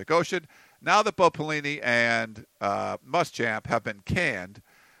the Pacific Ocean. Now that Bo Pelini and Muschamp have been canned,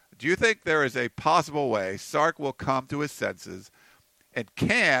 do you think there is a possible way Sark will come to his senses and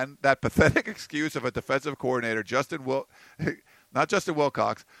can that pathetic excuse of a defensive coordinator, not Justin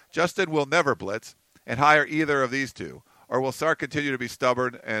Wilcox, Justin will never blitz, and hire either of these two? Or will Sark continue to be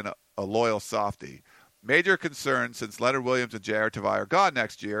stubborn and a loyal softy? Major concern since Leonard Williams and J.R. Tavai are gone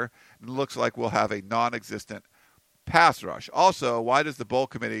next year, and it looks like we'll have a non-existent pass rush. Also, why does the Bowl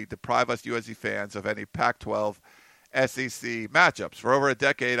Committee deprive us USC fans of any Pac-12 SEC matchups? For over a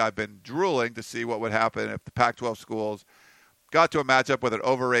decade, I've been drooling to see what would happen if the Pac-12 schools got to a matchup with an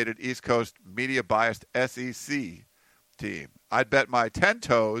overrated East Coast media-biased SEC team. I'd bet my 10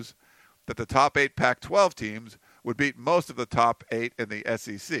 toes that the top 8 Pac-12 teams would beat most of the top 8 in the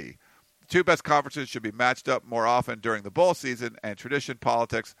SEC. The two best conferences should be matched up more often during the bowl season, and tradition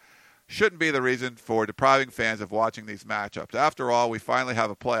politics shouldn't be the reason for depriving fans of watching these matchups. After all, we finally have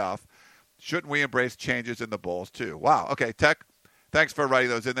a playoff. Shouldn't we embrace changes in the bowls too? Wow. Okay, Tech, thanks for writing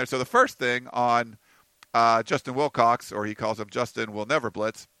those in there. So the first thing on Justin Wilcox, or he calls him Justin Will Never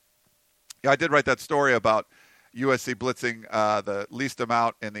Blitz. Yeah, I did write that story about USC blitzing the least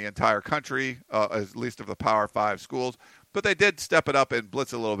amount in the entire country, as least of the Power 5 schools. But they did step it up and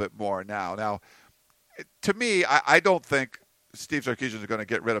blitz a little bit more now. Now, to me, I don't think Steve Sarkisian is going to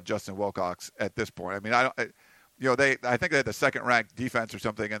get rid of Justin Wilcox at this point. I mean, I think they had the second-ranked defense or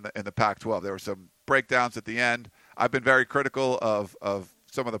something in the Pac-12. There were some breakdowns at the end. I've been very critical of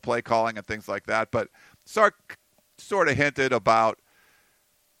some of the play calling and things like that. But Sark sort of hinted about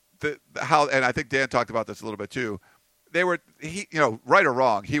how, and I think Dan talked about this a little bit too. Right or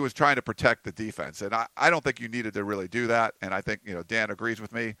wrong, he was trying to protect the defense, and I don't think you needed to really do that. And I think Dan agrees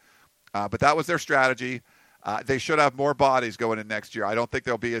with me. But that was their strategy. They should have more bodies going in next year. I don't think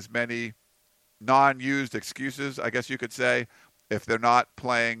there'll be as many non-used excuses, I guess you could say, if they're not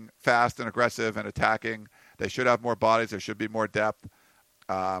playing fast and aggressive and attacking. They should have more bodies. There should be more depth.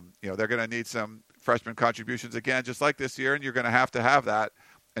 They're going to need some freshman contributions again, just like this year, and you're going to have that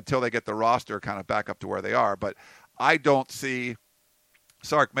until they get the roster kind of back up to where they are. But I don't see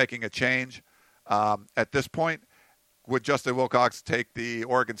Sark making a change at this point. Would Justin Wilcox take the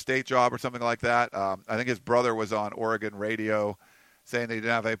Oregon State job or something like that? I think his brother was on Oregon radio saying they didn't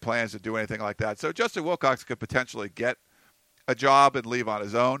have any plans to do anything like that. So Justin Wilcox could potentially get a job and leave on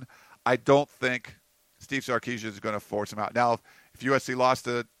his own. I don't think Steve Sarkisian is going to force him out. Now, if USC lost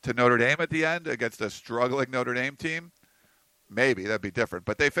to Notre Dame at the end against a struggling Notre Dame team, maybe that'd be different.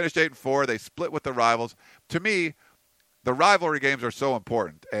 But they finished 8-4. They split with the rivals. To me, the rivalry games are so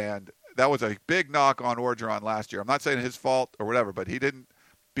important, and that was a big knock on Orgeron last year. I'm not saying his fault or whatever, but he didn't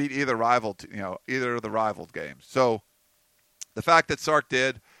beat either either of the rival games. So the fact that Sark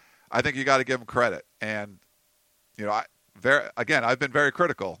did, I think you got to give him credit. And I've been very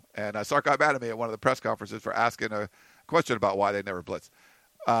critical, and Sark got mad at me at one of the press conferences for asking a question about why they never blitzed.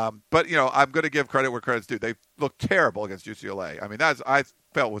 But I'm going to give credit where credit's due. They looked terrible against UCLA. I mean, I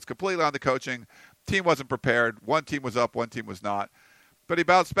felt was completely on the coaching. Team wasn't prepared. One team was up, one team was not. But he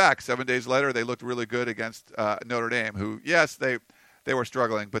bounced back. 7 days later, they looked really good against Notre Dame, who, yes, they were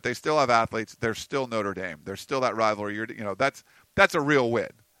struggling, but they still have athletes. They're still Notre Dame. There's still that rivalry. That's a real win.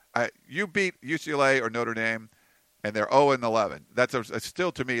 You beat UCLA or Notre Dame, and they're 0-11.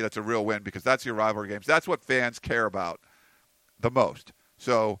 Still, to me, that's a real win because that's your rivalry games. That's what fans care about the most.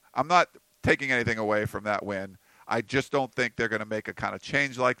 So I'm not taking anything away from that win. I just don't think they're going to make a kind of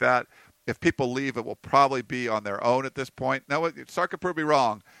change like that. If people leave, it will probably be on their own at this point. Now, Sark could prove me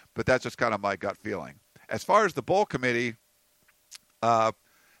wrong, but that's just kind of my gut feeling. As far as the bowl committee,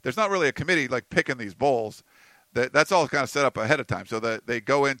 there's not really a committee like picking these bowls. That's all kind of set up ahead of time. So that they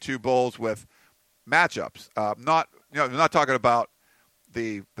go into bowls with matchups. Not talking about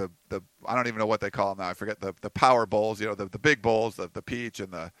the I don't even know what they call them now. I forget the power bowls. The big bowls, the peach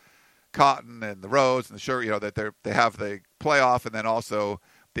and the cotton and the rose and the sugar. That they have the playoff and then also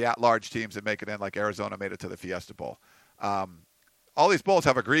the at-large teams that make it in, like Arizona made it to the Fiesta Bowl. All these bowls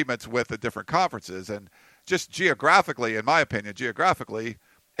have agreements with the different conferences, and just geographically, in my opinion,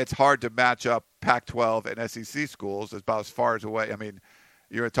 it's hard to match up Pac-12 and SEC schools. It's about as far as away. I mean,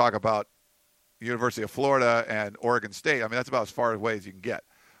 you're going to talk about University of Florida and Oregon State. I mean, that's about as far away as you can get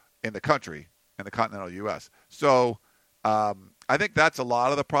in the country, in the continental U.S. So I think that's a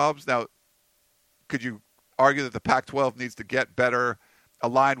lot of the problems. Now, could you argue that the Pac-12 needs to get better,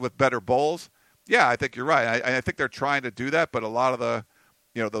 aligned with better bowls? Yeah, I think you're right. I think they're trying to do that, but a lot of the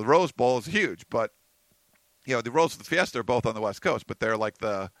Rose Bowl is huge, but the Rose and the Fiesta are both on the West Coast, but they're like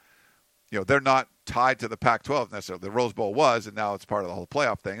they're not tied to the Pac-12 necessarily. The Rose Bowl was, and now it's part of the whole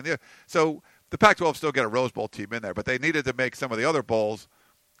playoff thing. And so the Pac-12 still get a Rose Bowl team in there, but they needed to make some of the other bowls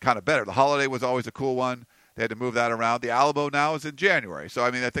kind of better. The Holiday was always a cool one. They had to move that around. The Alamo now is in January. So,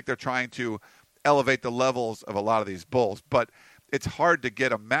 I think they're trying to elevate the levels of a lot of these bowls. But it's hard to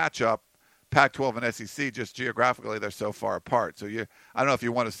get a matchup, Pac-12 and SEC, just geographically they're so far apart. So I don't know if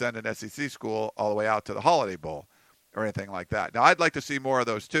you want to send an SEC school all the way out to the Holiday Bowl or anything like that. Now, I'd like to see more of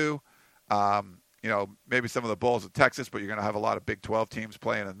those too. Maybe some of the bowls at Texas, but you're going to have a lot of Big 12 teams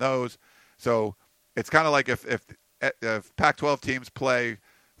playing in those. So it's kind of like if Pac-12 teams play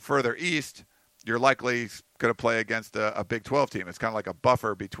further east, you're likely going to play against a Big 12 team. It's kind of like a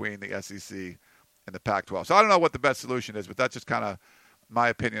buffer between the SEC and the Pac-12. So I don't know what the best solution is, but that's just kind of my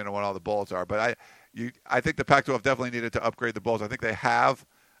opinion on what all the bowls are. But I think the Pac-12 definitely needed to upgrade the bowls. I think they have,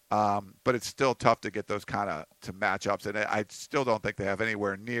 but it's still tough to get those kind of to matchups. And I still don't think they have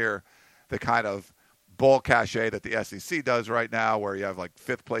anywhere near the kind of bowl cachet that the SEC does right now, where you have like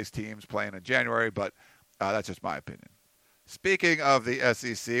fifth-place teams playing in January. But that's just my opinion. Speaking of the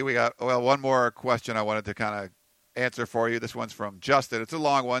SEC, we got one more question I wanted to kind of answer for you. This one's from Justin. It's a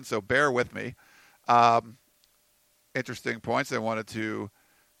long one, so bear with me. Interesting points. I wanted to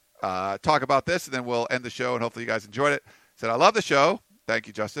talk about this, and then we'll end the show, and hopefully you guys enjoyed it. Said, I love the show. Thank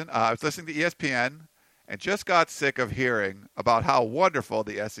you, Justin. I was listening to ESPN and just got sick of hearing about how wonderful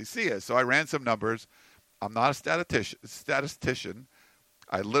the SEC is. So I ran some numbers. I'm not a statistician.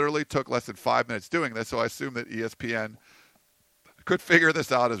 I literally took less than 5 minutes doing this, so I assume that ESPN could figure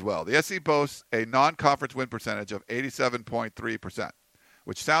this out as well. The SEC boasts a non-conference win percentage of 87.3%,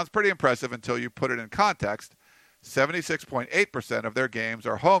 which sounds pretty impressive until you put it in context. 76.8% of their games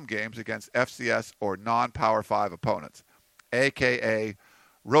are home games against FCS or non-Power 5 opponents, a.k.a.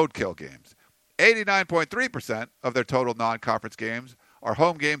 roadkill games. 89.3% of their total non-conference games are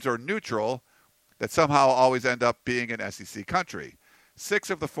home games or neutral that somehow always end up being in SEC country. 6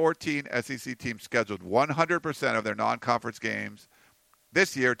 of the 14 SEC teams scheduled 100% of their non-conference games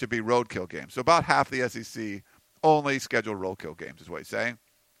this year to be roadkill games. So about half the SEC only scheduled roadkill games is what he's saying.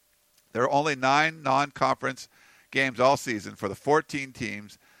 There are only 9 non-conference games all season for the 14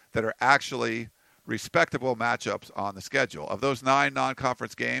 teams that are actually respectable matchups on the schedule. Of those 9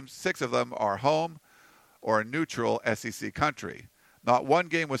 non-conference games, 6 of them are home or a neutral SEC country. Not one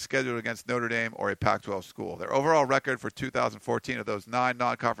game was scheduled against Notre Dame or a Pac-12 school. Their overall record for 2014 of those 9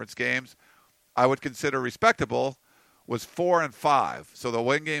 non-conference games, I would consider respectable, was 4-5. So the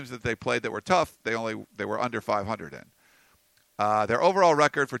win games that they played that were tough, they were under 500 in. Their overall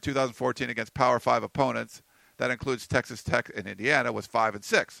record for 2014 against Power 5 opponents, that includes Texas Tech and Indiana, was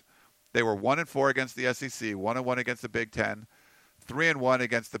 5-6. They were 1-4 against the SEC, 1-1 against the Big Ten, 3-1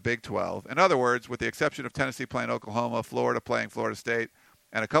 against the Big 12. In other words, with the exception of Tennessee playing Oklahoma, Florida playing Florida State,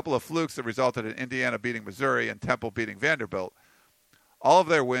 and a couple of flukes that resulted in Indiana beating Missouri and Temple beating Vanderbilt, all of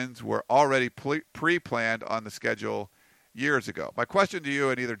their wins were already pre-planned on the schedule years ago. My question to you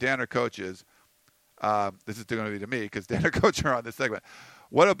and either Dan or Coach is, this is going to be to me because Dan or Coach are on this segment,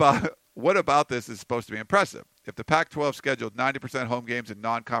 what about this is supposed to be impressive? If the Pac-12 scheduled 90% home games in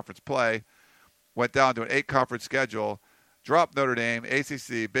non-conference play, went down to an 8-conference schedule, dropped Notre Dame,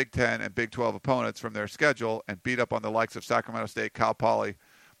 ACC, Big Ten, and Big 12 opponents from their schedule, and beat up on the likes of Sacramento State, Cal Poly,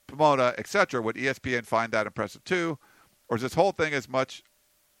 Pomona, etc., would ESPN find that impressive too? Or is this whole thing as much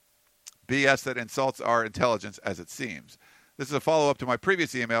BS that insults our intelligence as it seems? This is a follow-up to my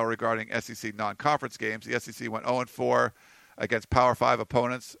previous email regarding SEC non-conference games. The SEC went 0-4 against Power 5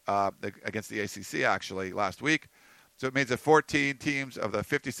 opponents, against the ACC actually, last week. So it means that 14 teams of the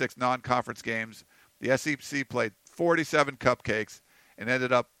 56 non-conference games, the SEC played 47 cupcakes and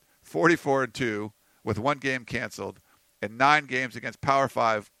ended up 44-2 with 1 game canceled, and 9 games against Power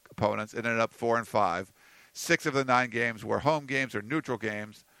 5 opponents and ended up 4-5. 6 of the 9 games were home games or neutral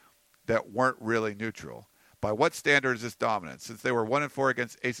games that weren't really neutral. By what standard is this dominant? Since they were 1-4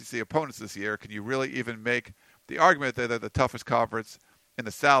 against ACC opponents this year, can you really even make the argument that they're the toughest conference in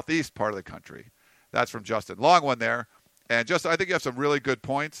the southeast part of the country? That's from Justin. Long one there. And Justin, I think you have some really good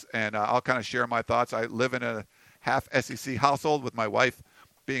points, and I'll kind of share my thoughts. I live in a half SEC household with my wife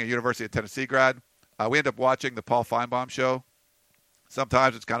being a University of Tennessee grad. We end up watching the Paul Feinbaum show.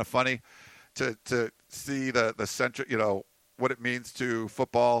 Sometimes it's kind of funny to see the central, what it means to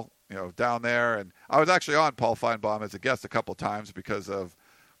football, down there. And I was actually on Paul Feinbaum as a guest a couple of times because of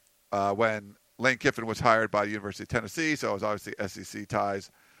when Lane Kiffin was hired by the University of Tennessee, so it was obviously SEC ties.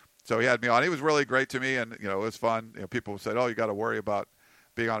 So he had me on. He was really great to me, and it was fun. People said, "Oh, you got to worry about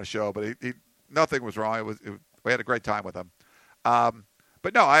being on a show," but he nothing was wrong. We had a great time with him.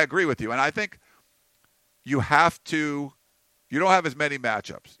 But no, I agree with you, and I think you don't have as many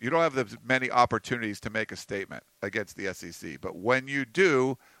matchups. You don't have as many opportunities to make a statement against the SEC. But when you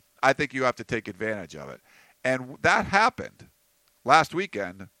do, I think you have to take advantage of it. And that happened last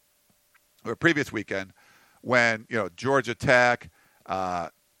weekend or previous weekend when, Georgia Tech,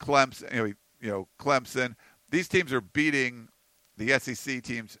 Clemson, Clemson, these teams are beating the SEC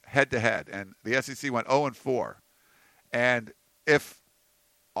teams head-to-head. And the SEC went 0-4. And if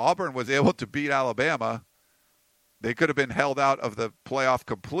Auburn was able to beat Alabama, they could have been held out of the playoff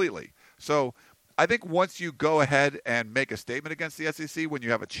completely. So I think once you go ahead and make a statement against the SEC when you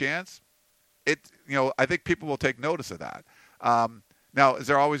have a chance, I think people will take notice of that. Now, is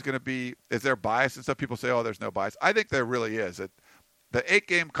there bias and stuff? People say, oh, there's no bias. I think there really is. The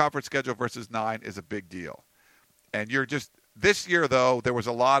 8-game conference schedule versus 9 is a big deal. And this year, though, there was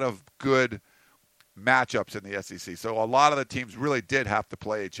a lot of good matchups in the SEC. So a lot of the teams really did have to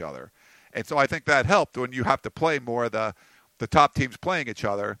play each other. And so I think that helped when you have to play more the top teams playing each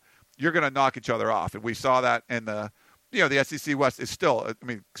other. You're going to knock each other off. And we saw that in the SEC West is still,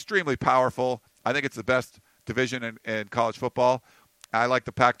 extremely powerful. I think it's the best division in college football. I like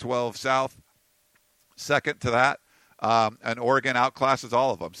the Pac-12 South second to that. And Oregon outclasses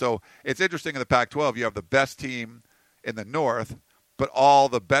all of them. So it's interesting in the Pac-12, you have the best team in the North, but all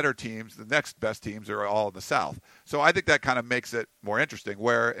the better teams, the next best teams, are all in the South. So I think that kind of makes it more interesting,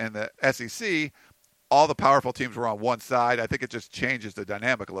 where in the SEC, all the powerful teams were on one side. I think it just changes the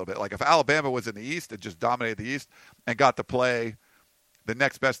dynamic a little bit. Like if Alabama was in the East and just dominated the East and got to play the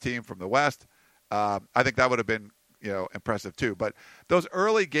next best team from the West, I think that would have been impressive too. But those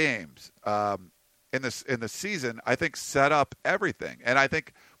early games in the season, I think set up everything. And I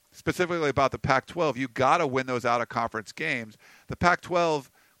think specifically about the Pac-12, you got to win those out-of-conference games. The Pac-12,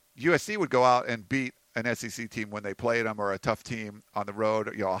 USC would go out and beat an SEC team when they played them, or a tough team on the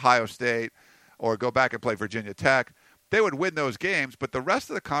road, Ohio State, or go back and play Virginia Tech. They would win those games, but the rest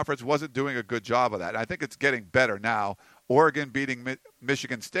of the conference wasn't doing a good job of that. I think it's getting better now. Oregon beating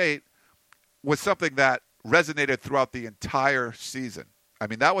Michigan State was something that resonated throughout the entire season.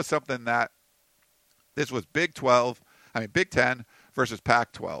 That was something that this was Big 10 versus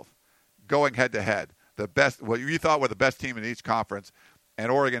Pac-12, going head-to-head. The best, what you thought were the best team in each conference,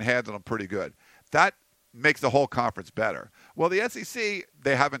 and Oregon handled them pretty good. That makes the whole conference better. Well, the SEC,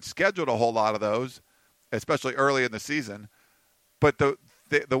 they haven't scheduled a whole lot of those, especially early in the season. But the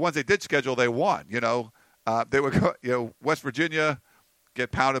ones they did schedule, they won. They would go, West Virginia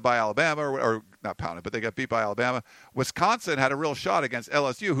get pounded by Alabama, or not pounded, but they got beat by Alabama. Wisconsin had a real shot against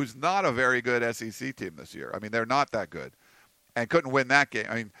LSU, who's not a very good SEC team this year. They're not that good, and couldn't win that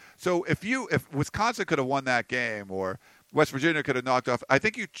game. So if Wisconsin could have won that game, or West Virginia could have knocked off, I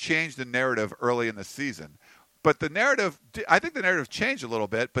think you changed the narrative early in the season. But I think the narrative changed a little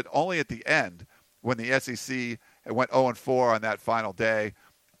bit, but only at the end when the SEC went 0-4 on that final day.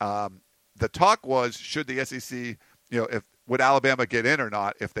 The talk was, should the SEC, would Alabama get in or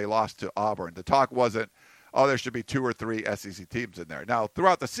not if they lost to Auburn? The talk wasn't, there should be 2 or 3 SEC teams in there. Now,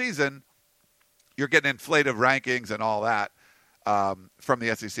 throughout the season, you're getting inflated rankings and all that from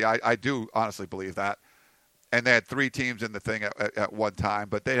the SEC. I do honestly believe that. And they had 3 teams in the thing at one time,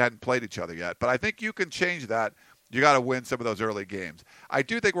 but they hadn't played each other yet. But I think you can change that. You got to win some of those early games. I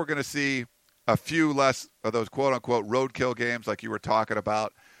do think we're going to see a few less of those quote-unquote roadkill games like you were talking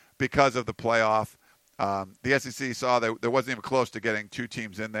about because of the playoff. The SEC saw that there wasn't even close to getting 2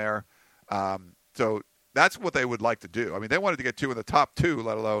 teams in there. So that's what they would like to do. They wanted to get 2 in the top 2,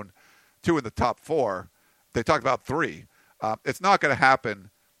 let alone 2 in the top 4. They talked about 3. It's not going to happen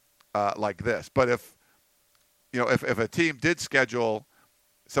like this. But if a team did schedule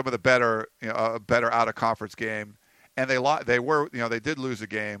some of the better, a better out-of-conference game, and they did lose a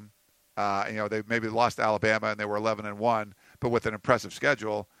game, they maybe lost to Alabama and they were 11-1, but with an impressive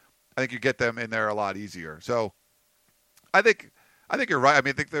schedule, I think you get them in there a lot easier. So I think you're right.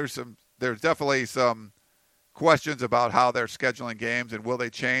 I think there's definitely some questions about how they're scheduling games and will they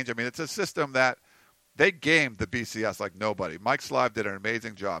change. It's a system that they gamed the BCS like nobody. Mike Slive did an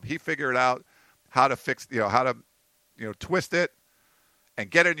amazing job. He figured out how to fix, how to, twist it and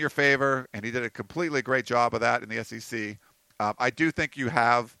get it in your favor, and he did a completely great job of that in the SEC. I do think you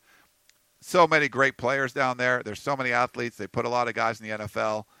have so many great players down there. There's so many athletes. They put a lot of guys in the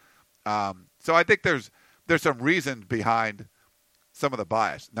NFL. So I think there's some reason behind some of the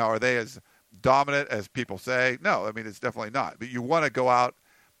bias. Now, are they as dominant as people say? No, it's definitely not. But you want to go out,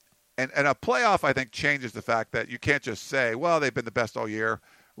 and a playoff, I think, changes the fact that you can't just say, well, they've been the best all year,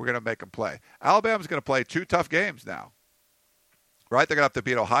 we're going to make them play. Alabama's going to play 2 tough games now, right? They're going to have to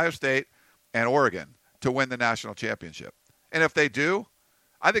beat Ohio State and Oregon to win the national championship. And if they do,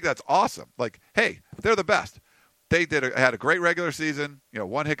 I think that's awesome. Like, hey, they're the best. They had a great regular season,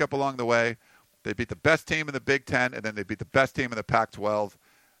 one hiccup along the way. They beat the best team in the Big Ten, and then they beat the best team in the Pac-12.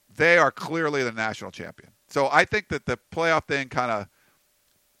 They are clearly the national champion. So I think that the playoff thing kind of,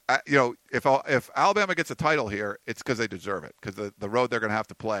 if Alabama gets a title here, it's because they deserve it, because the road they're going to have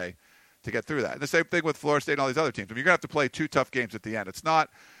to play to get through that. And the same thing with Florida State and all these other teams. I mean, you're going to have to play 2 tough games at the end. It's not,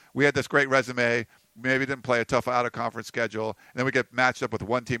 we had this great resume, maybe didn't play a tough out-of-conference schedule, and then we get matched up with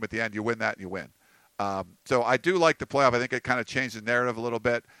one team at the end. You win that, and you win. So I do like the playoff. I think it kind of changed the narrative a little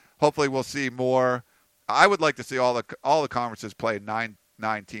bit. Hopefully we'll see more. I would like to see all the conferences play nine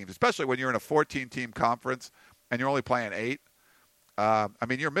teams, especially when you're in a 14-team conference and you're only playing 8. I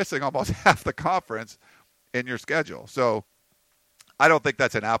mean, you're missing almost half the conference in your schedule. So I don't think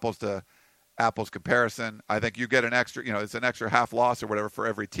that's an apples to apples comparison. I think you get an extra, it's an extra half loss or whatever for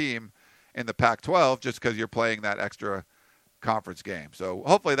every team in the Pac-12 just because you're playing that extra conference game. So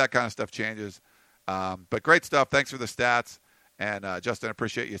hopefully that kind of stuff changes. But great stuff. Thanks for the stats. And Justin, I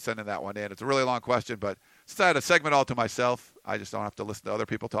appreciate you sending that one in. It's a really long question, but since I had a segment all to myself, I just don't have to listen to other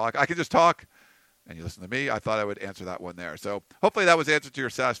people talk. I can just talk, and you listen to me. I thought I would answer that one there. So hopefully that was answered to your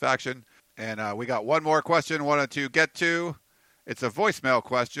satisfaction. And we got one more question wanted to get to. It's a voicemail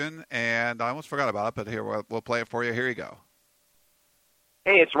question, and I almost forgot about it, but here we'll play it for you. Here you go.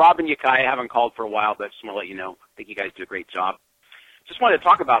 Hey, it's Robin Yukai. I haven't called for a while, but just want to let you know. I think you guys do a great job. Just wanted to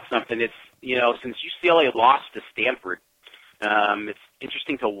talk about something. It's, since UCLA lost to Stanford, it's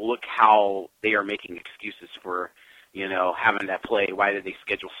interesting to look how they are making excuses for, having that play. Why did they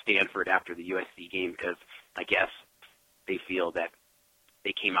schedule Stanford after the USC game? Because I guess they feel that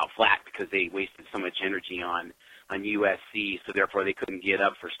they came out flat because they wasted so much energy on USC, so therefore they couldn't get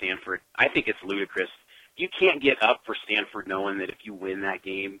up for Stanford. I think it's ludicrous. You can't get up for Stanford knowing that if you win that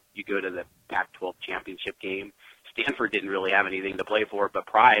game, you go to the Pac-12 championship game. Stanford didn't really have anything to play for, but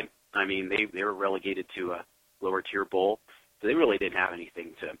Pride, I mean, they were relegated to a lower-tier bowl, so they really didn't have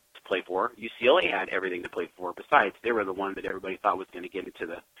anything to play for. UCLA had everything to play for. Besides, they were the one that everybody thought was going to get into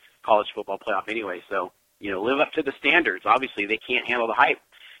the college football playoff anyway, so, live up to the standards. Obviously, they can't handle the hype.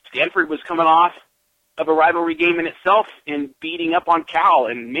 Stanford was coming off of a rivalry game in itself and beating up on Cal,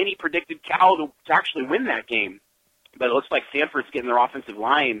 and many predicted Cal to actually win that game. But it looks like Stanford's getting their offensive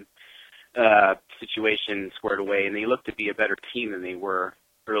line situation squared away, and they look to be a better team than they were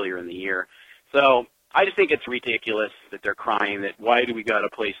earlier in the year. So I just think it's ridiculous that they're crying that why do we got to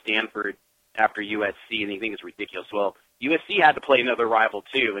play Stanford after USC, and they think it's ridiculous. Well, USC had to play another rival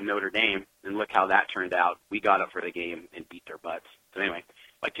too in Notre Dame, and look how that turned out. We got up for the game and beat their butts. So anyway,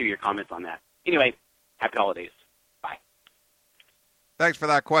 I'd like to hear your comments on that. Anyway, happy holidays. Bye. Thanks for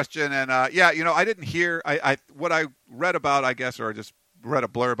that question. And, I didn't hear what I read about, I guess, or just read a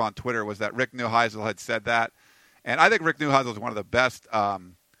blurb on Twitter was that Rick Neuheisel had said that. And I think Rick Neuheisel is one of the best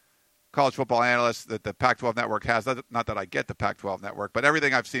college football analysts that the Pac-12 network has. Not that I get the Pac-12 network, but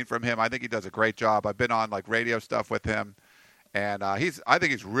everything I've seen from him, I think he does a great job. I've been on radio stuff with him, and I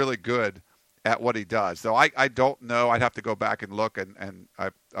think he's really good at what he does. So I don't know. I'd have to go back and look, and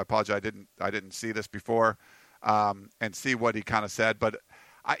I apologize. I didn't see this before and see what he kind of said. But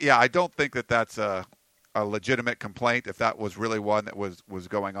I don't think that that's a legitimate complaint if that was really one that was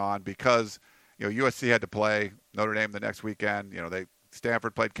going on, because USC had to play Notre Dame the next weekend.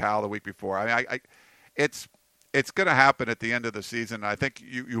 Stanford played Cal the week before. I mean, it's going to happen at the end of the season. I think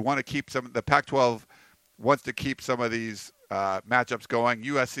you want to keep the Pac-12 wants to keep some of these matchups going.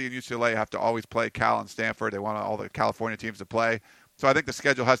 USC and UCLA have to always play Cal and Stanford. They want all the California teams to play. So I think the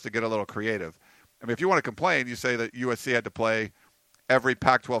schedule has to get a little creative. I mean, if you want to complain, you say that USC had to play every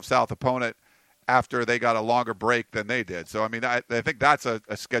Pac-12 South opponent after they got a longer break than they did. So, I mean, I think that's a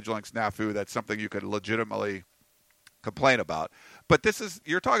scheduling snafu. That's something you could legitimately complain about. But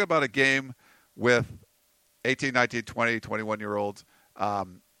you're talking about a game with 18, 19, 20, 21-year-olds.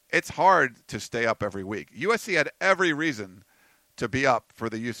 It's hard to stay up every week. USC had every reason to be up for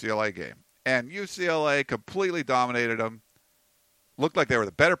the UCLA game. And UCLA completely dominated them. Looked like they were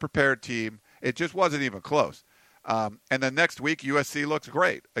the better prepared team. It just wasn't even close. And then next week, USC looks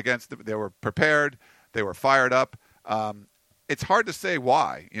great against them. They were prepared. They were fired up. It's hard to say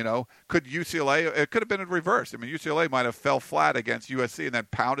why. Could UCLA? It could have been in reverse. I mean, UCLA might have fell flat against USC and then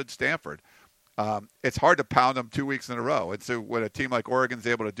pounded Stanford. It's hard to pound them 2 weeks in a row. And so when a team like Oregon's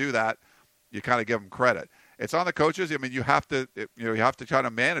able to do that, you kind of give them credit. It's on the coaches. I mean, you have to try to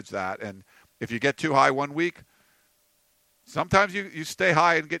manage that. And if you get too high one week, sometimes you stay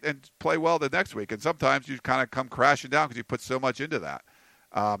high and play well the next week, and sometimes you kind of come crashing down because you put so much into that.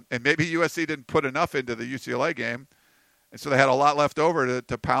 And maybe USC didn't put enough into the UCLA game, and so they had a lot left over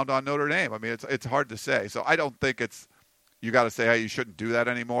to pound on Notre Dame. I mean, it's hard to say. So I don't think it's you got to say, hey, you shouldn't do that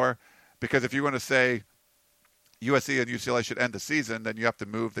anymore. Because if you want to say USC and UCLA should end the season, then you have to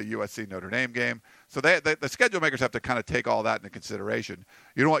move the USC Notre Dame game. So the schedule makers have to kind of take all that into consideration.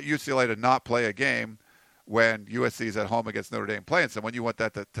 You don't want UCLA to not play a game when USC is at home against Notre Dame playing someone. You want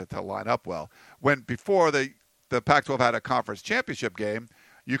that to line up well. When before the Pac-12 had a conference championship game,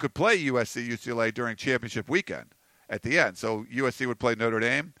 you could play USC UCLA during championship weekend at the end. So USC would play Notre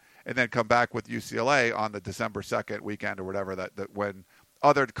Dame and then come back with UCLA on the December 2nd weekend or whatever that when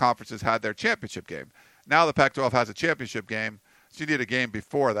other conferences had their championship game. Now the Pac-12 has a championship game, so you need a game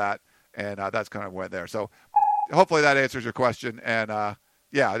before that, and that's kind of went there. So hopefully that answers your question. And, I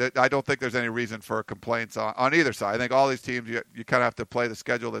don't think there's any reason for complaints on either side. I think all these teams, you kind of have to play the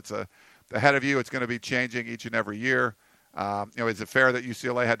schedule that's ahead of you. It's going to be changing each and every year. Is it fair that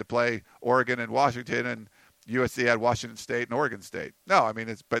UCLA had to play Oregon and Washington and USC had Washington State and Oregon State? No, I mean,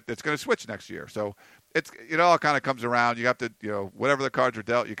 it's going to switch next year. So it all kind of comes around. You have to, whatever the cards are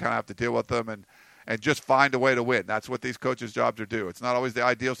dealt, you kind of have to deal with them and just find a way to win. That's what these coaches' jobs are do. It's not always the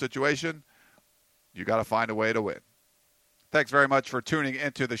ideal situation. You got to find a way to win. Thanks very much for tuning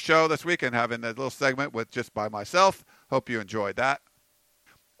into the show this week and having that little segment with just by myself. Hope you enjoyed that.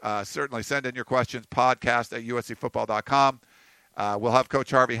 Certainly send in your questions, podcast@uscfootball.com. We'll have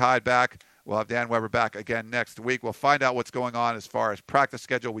Coach Harvey Hyde back. We'll have Dan Weber back again next week. We'll find out what's going on as far as practice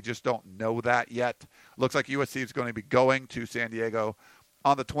schedule. We just don't know that yet. Looks like USC is going to be going to San Diego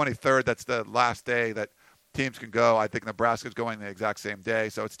on the 23rd. That's the last day that teams can go. I think Nebraska's going the exact same day.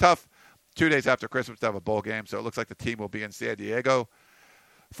 So it's tough 2 days after Christmas to have a bowl game. So it looks like the team will be in San Diego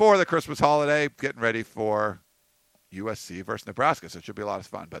for the Christmas holiday, getting ready for USC versus Nebraska. So it should be a lot of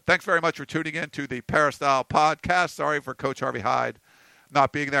fun. But thanks very much for tuning in to the Peristyle Podcast. Sorry for Coach Harvey Hyde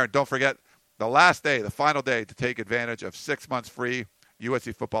not being there. And don't forget, the last day, the final day to take advantage of 6 months free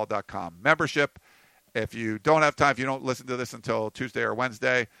USCfootball.com membership. If you don't have time, if you don't listen to this until Tuesday or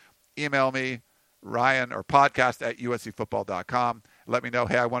Wednesday, email me, Ryan, or podcast@uscfootball.com. Let me know,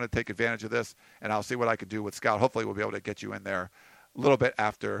 hey, I want to take advantage of this, and I'll see what I can do with Scout. Hopefully we'll be able to get you in there a little bit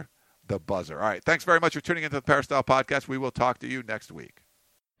after the buzzer. All right, thanks very much for tuning into the Peristyle Podcast. We will talk to you next week.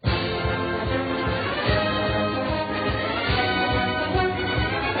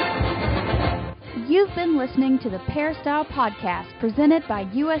 You've been listening to the Peristyle Podcast presented by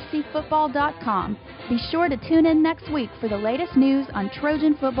USCFootball.com. Be sure to tune in next week for the latest news on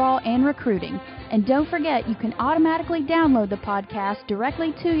Trojan football and recruiting. And don't forget, you can automatically download the podcast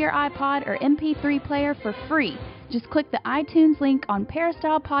directly to your iPod or MP3 player for free. Just click the iTunes link on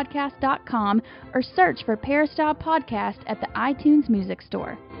peristylepodcast.com or search for Peristyle Podcast at the iTunes Music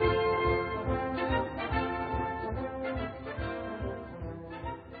Store.